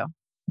travel to?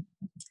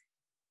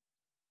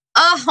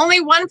 Only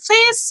one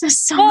place?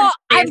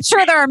 I'm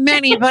sure there are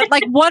many, but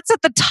what's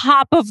at the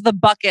top of the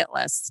bucket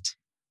list?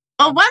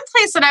 Well, one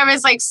place that I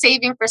was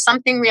saving for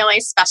something really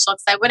special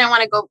because I wouldn't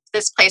want to go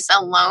this place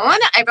alone.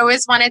 I've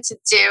always wanted to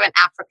do an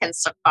African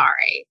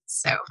safari.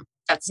 So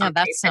that's something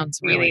that sounds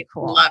really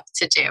cool. Love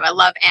to do. I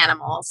love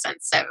animals. And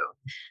so,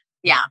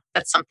 yeah,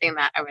 that's something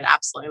that I would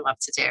absolutely love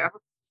to do.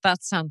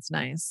 That sounds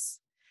nice.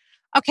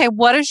 Okay.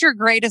 What is your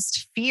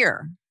greatest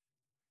fear?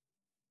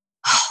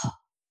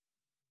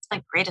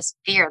 My greatest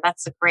fear?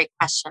 That's a great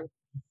question.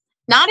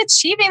 Not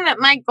achieving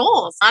my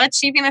goals, not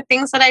achieving the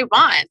things that I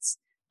want.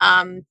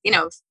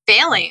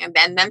 Failing and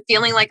then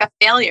feeling like a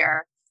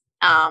failure.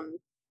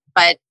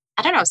 But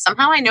I don't know.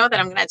 Somehow I know that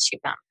I'm going to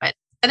achieve them. But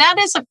that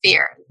is a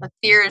fear. The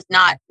fear is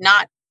not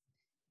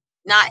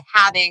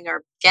having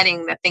or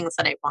getting the things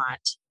that I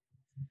want.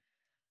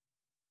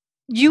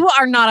 You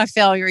are not a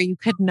failure. You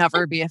could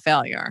never be a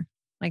failure.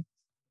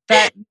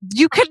 That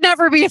you could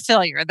never be a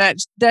failure. That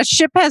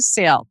ship has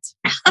sailed.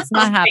 It's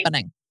not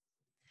happening.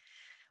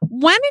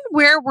 When and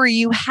where were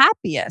you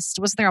happiest?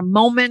 Was there a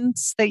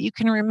moment that you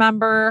can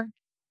remember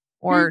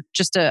or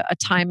just a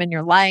time in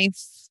your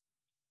life?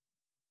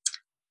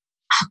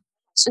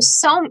 Just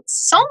so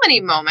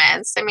many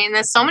moments.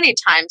 There's so many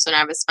times when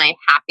I was my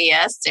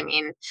happiest.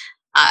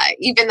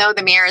 Even though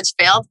the marriage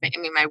failed, I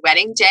mean, my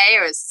wedding day,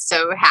 I was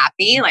so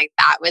happy. Like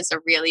that was a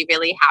really,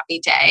 really happy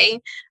day.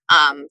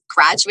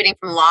 Graduating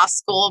from law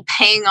school,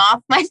 paying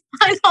off my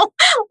final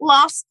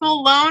law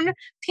school loan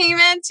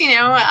payment,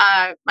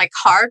 my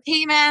car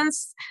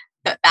payments.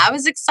 That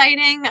was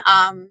exciting.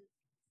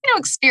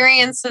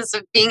 Experiences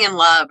of being in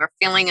love or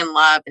feeling in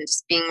love and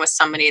just being with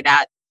somebody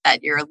that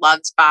you're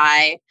loved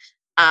by.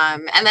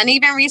 And then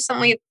even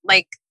recently,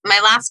 like my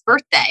last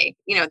birthday,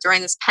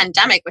 during this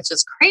pandemic, which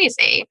is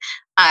crazy,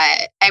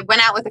 I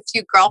went out with a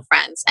few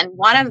girlfriends, and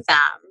one of them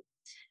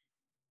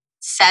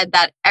said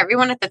that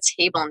everyone at the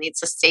table needs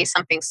to say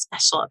something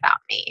special about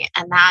me.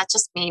 And that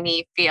just made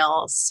me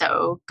feel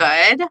so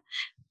good.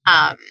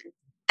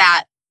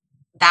 That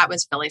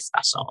was really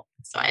special.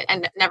 So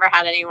I never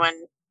had anyone,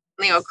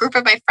 a group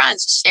of my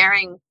friends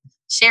sharing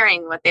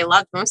what they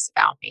loved most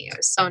about me. It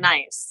was so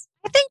nice.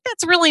 I think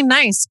that's really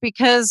nice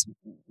because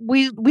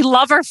we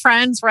love our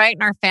friends, right,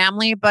 and our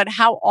family, but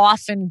how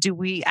often do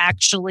we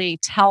actually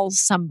tell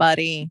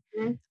somebody,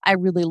 I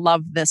really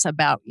love this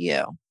about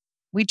you?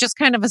 We just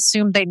kind of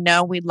assume they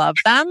know we love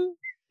them.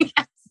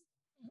 Yes.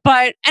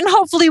 And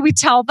hopefully we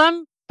tell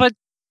them, but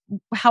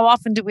how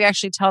often do we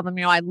actually tell them,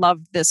 I love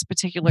this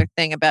particular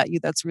thing about you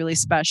that's really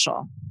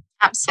special?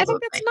 Absolutely. I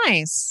think that's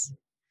nice.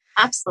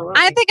 Absolutely.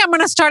 I think I'm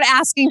going to start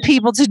asking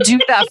people to do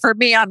that for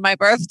me on my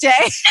birthday.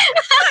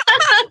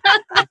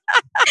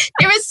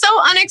 It was so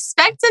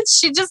unexpected.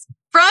 She just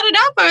brought it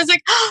up. I was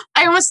like,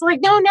 I almost like,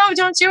 no,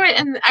 don't do it.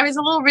 And I was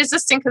a little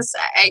resistant because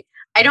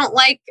I don't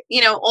like,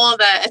 all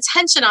the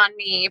attention on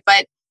me,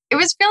 but it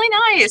was really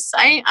nice.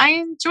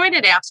 I enjoyed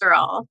it after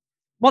all.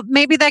 Well,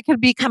 maybe that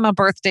could become a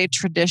birthday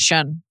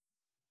tradition.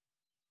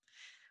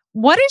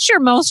 What is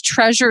your most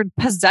treasured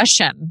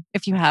possession,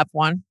 if you have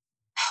one?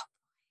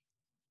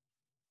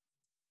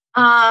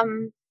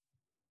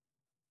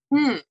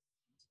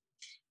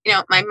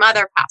 My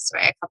mother passed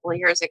away a couple of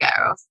years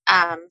ago.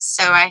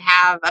 So I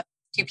have a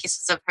few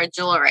pieces of her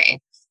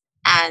jewelry,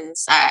 and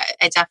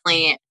I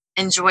definitely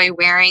enjoy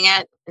wearing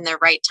it in the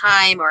right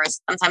time, or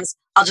sometimes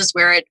I'll just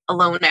wear it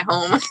alone at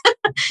home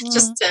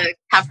just to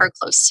have her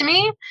close to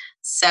me.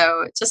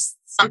 So just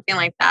something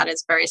like that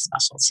is very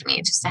special to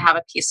me, just to have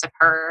a piece of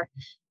her,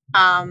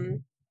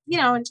 and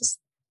just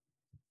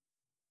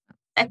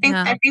I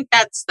think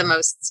that's the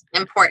most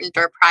important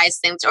or prized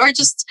things, or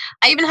just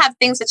I even have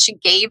things that she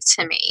gave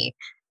to me,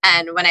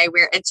 and when I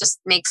wear it, just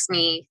makes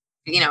me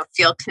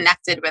feel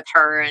connected with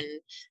her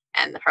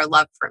and her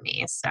love for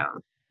me. So,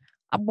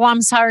 well,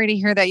 I'm sorry to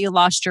hear that you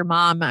lost your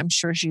mom. I'm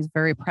sure she's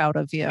very proud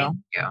of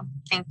you.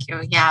 Thank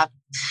you. Yeah,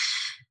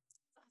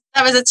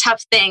 that was a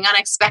tough thing,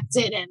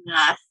 unexpected, and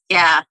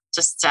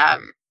just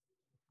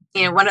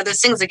one of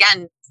those things.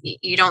 Again,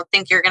 you don't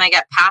think you're going to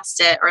get past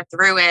it or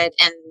through it,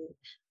 and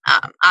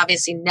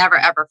obviously never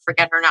ever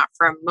forget her, not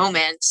for a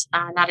moment,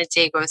 not a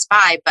day goes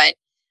by, but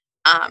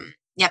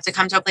you have to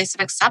come to a place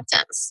of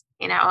acceptance,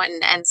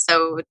 and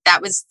so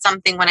that was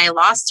something. When I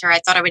lost her, I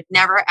thought I would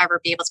never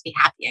ever be able to be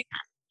happy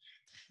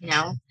again,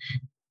 how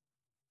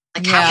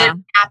can I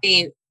be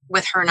happy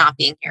with her not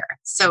being here?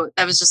 So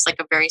that was just like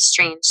a very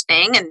strange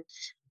thing, and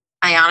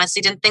I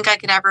honestly didn't think I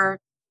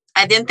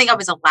didn't think I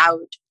was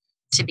allowed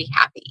to be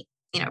happy,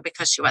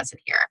 because she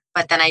wasn't here.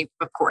 But then I,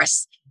 of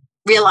course,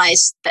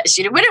 realized that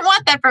she wouldn't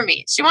want that for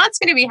me. She wants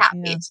me to be happy.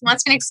 Yeah. She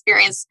wants me to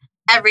experience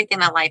everything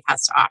that life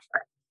has to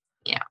offer.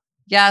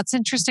 Yeah, it's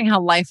interesting how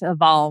life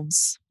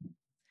evolves.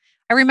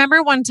 I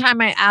remember one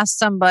time I asked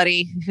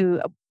somebody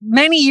who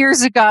many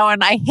years ago,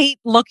 and I hate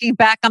looking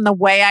back on the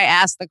way I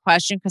asked the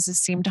question because it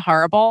seemed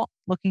horrible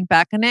looking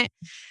back on it.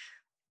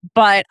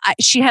 But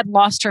she had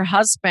lost her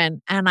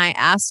husband, and I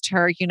asked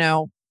her,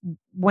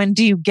 when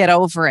do you get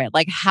over it?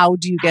 Like, how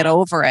do you get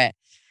over it?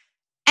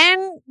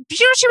 And,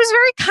 she was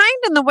very kind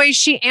in the way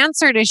she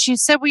answered it. She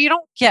said, well, you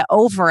don't get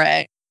over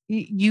it.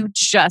 You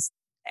just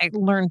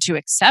learn to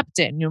accept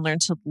it, and you learn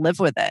to live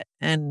with it.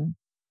 And,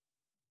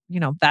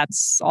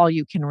 that's all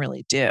you can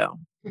really do.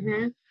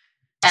 Mm-hmm.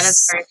 That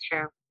is very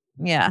true.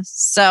 Yeah.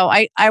 So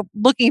I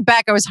looking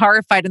back, I was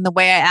horrified in the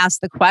way I asked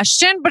the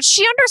question, but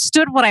she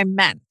understood what I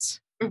meant.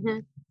 Mm-hmm.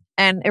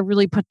 And it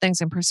really put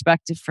things in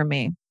perspective for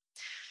me.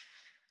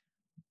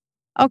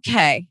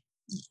 Okay.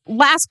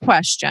 Last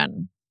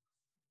question.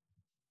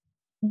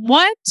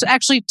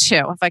 Actually two,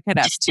 if I could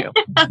ask two.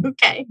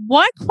 Okay.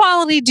 What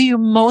quality do you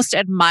most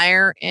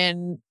admire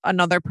in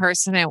another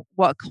person, and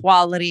what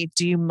quality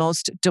do you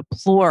most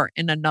deplore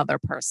in another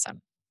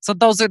person? So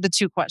those are the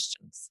two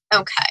questions.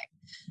 Okay.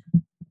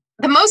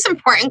 The most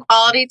important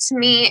quality to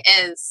me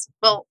is,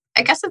 well,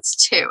 I guess it's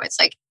two. It's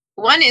like,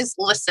 one is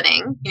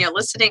listening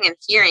and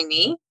hearing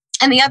me.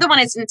 And the other one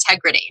is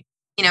integrity,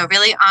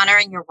 really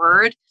honoring your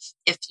word.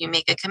 If you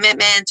make a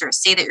commitment or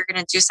say that you're going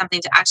to do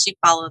something, to actually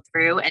follow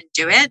through and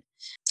do it.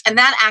 And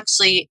that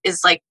actually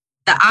is like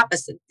the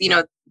opposite,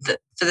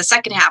 for the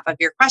second half of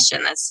your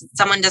question, that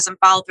someone doesn't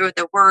follow through with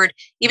the word,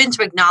 even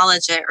to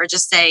acknowledge it or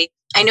just say,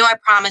 I know I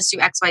promised you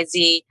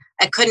XYZ.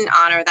 I couldn't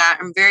honor that.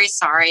 I'm very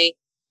sorry.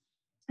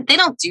 If they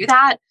don't do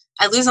that,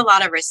 I lose a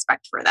lot of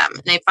respect for them.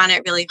 And I find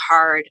it really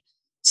hard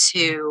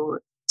to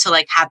to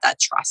like have that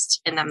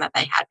trust in them that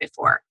they had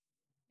before.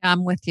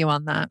 I'm with you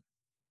on that.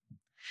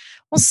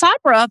 Well,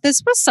 Sabra,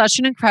 this was such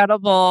an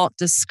incredible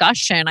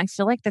discussion. I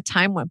feel like the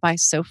time went by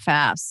so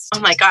fast. Oh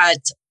my God.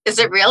 Is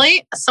it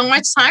really so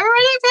much time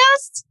already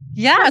passed?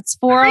 Yeah, it's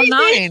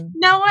 4:09.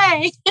 No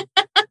way.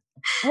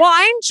 Well,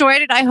 I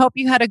enjoyed it. I hope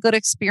you had a good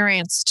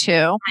experience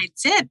too. I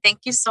did. Thank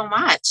you so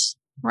much.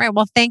 All right.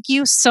 Well, thank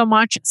you so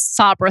much,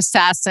 Sabra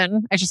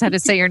Sasson. I just had to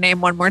say your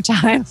name one more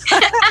time.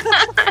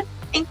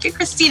 Thank you,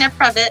 Christina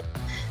Previtt.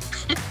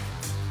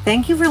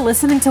 Thank you for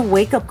listening to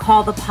Wake Up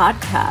Call, the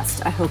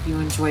podcast. I hope you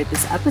enjoyed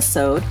this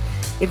episode.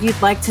 If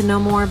you'd like to know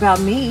more about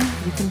me,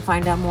 you can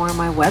find out more on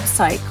my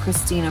website,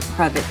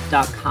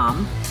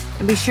 ChristinaPrevitt.com.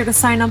 And be sure to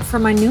sign up for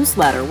my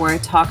newsletter where I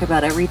talk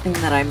about everything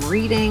that I'm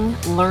reading,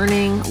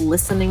 learning,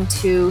 listening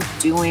to,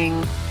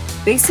 doing,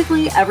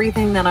 basically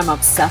everything that I'm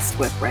obsessed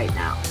with right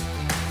now.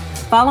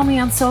 Follow me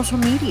on social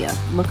media.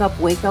 Look up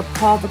Wake Up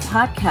Call, the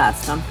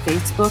podcast on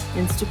Facebook,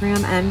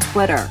 Instagram, and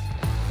Twitter.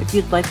 If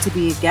you'd like to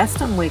be a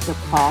guest on Wake Up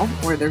Call,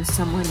 or there's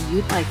someone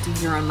you'd like to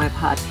hear on my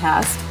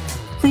podcast,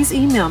 please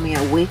email me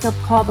at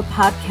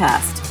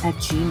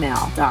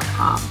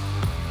wakeupcallthepodcast@gmail.com.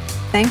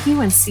 Thank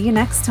you and see you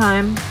next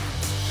time.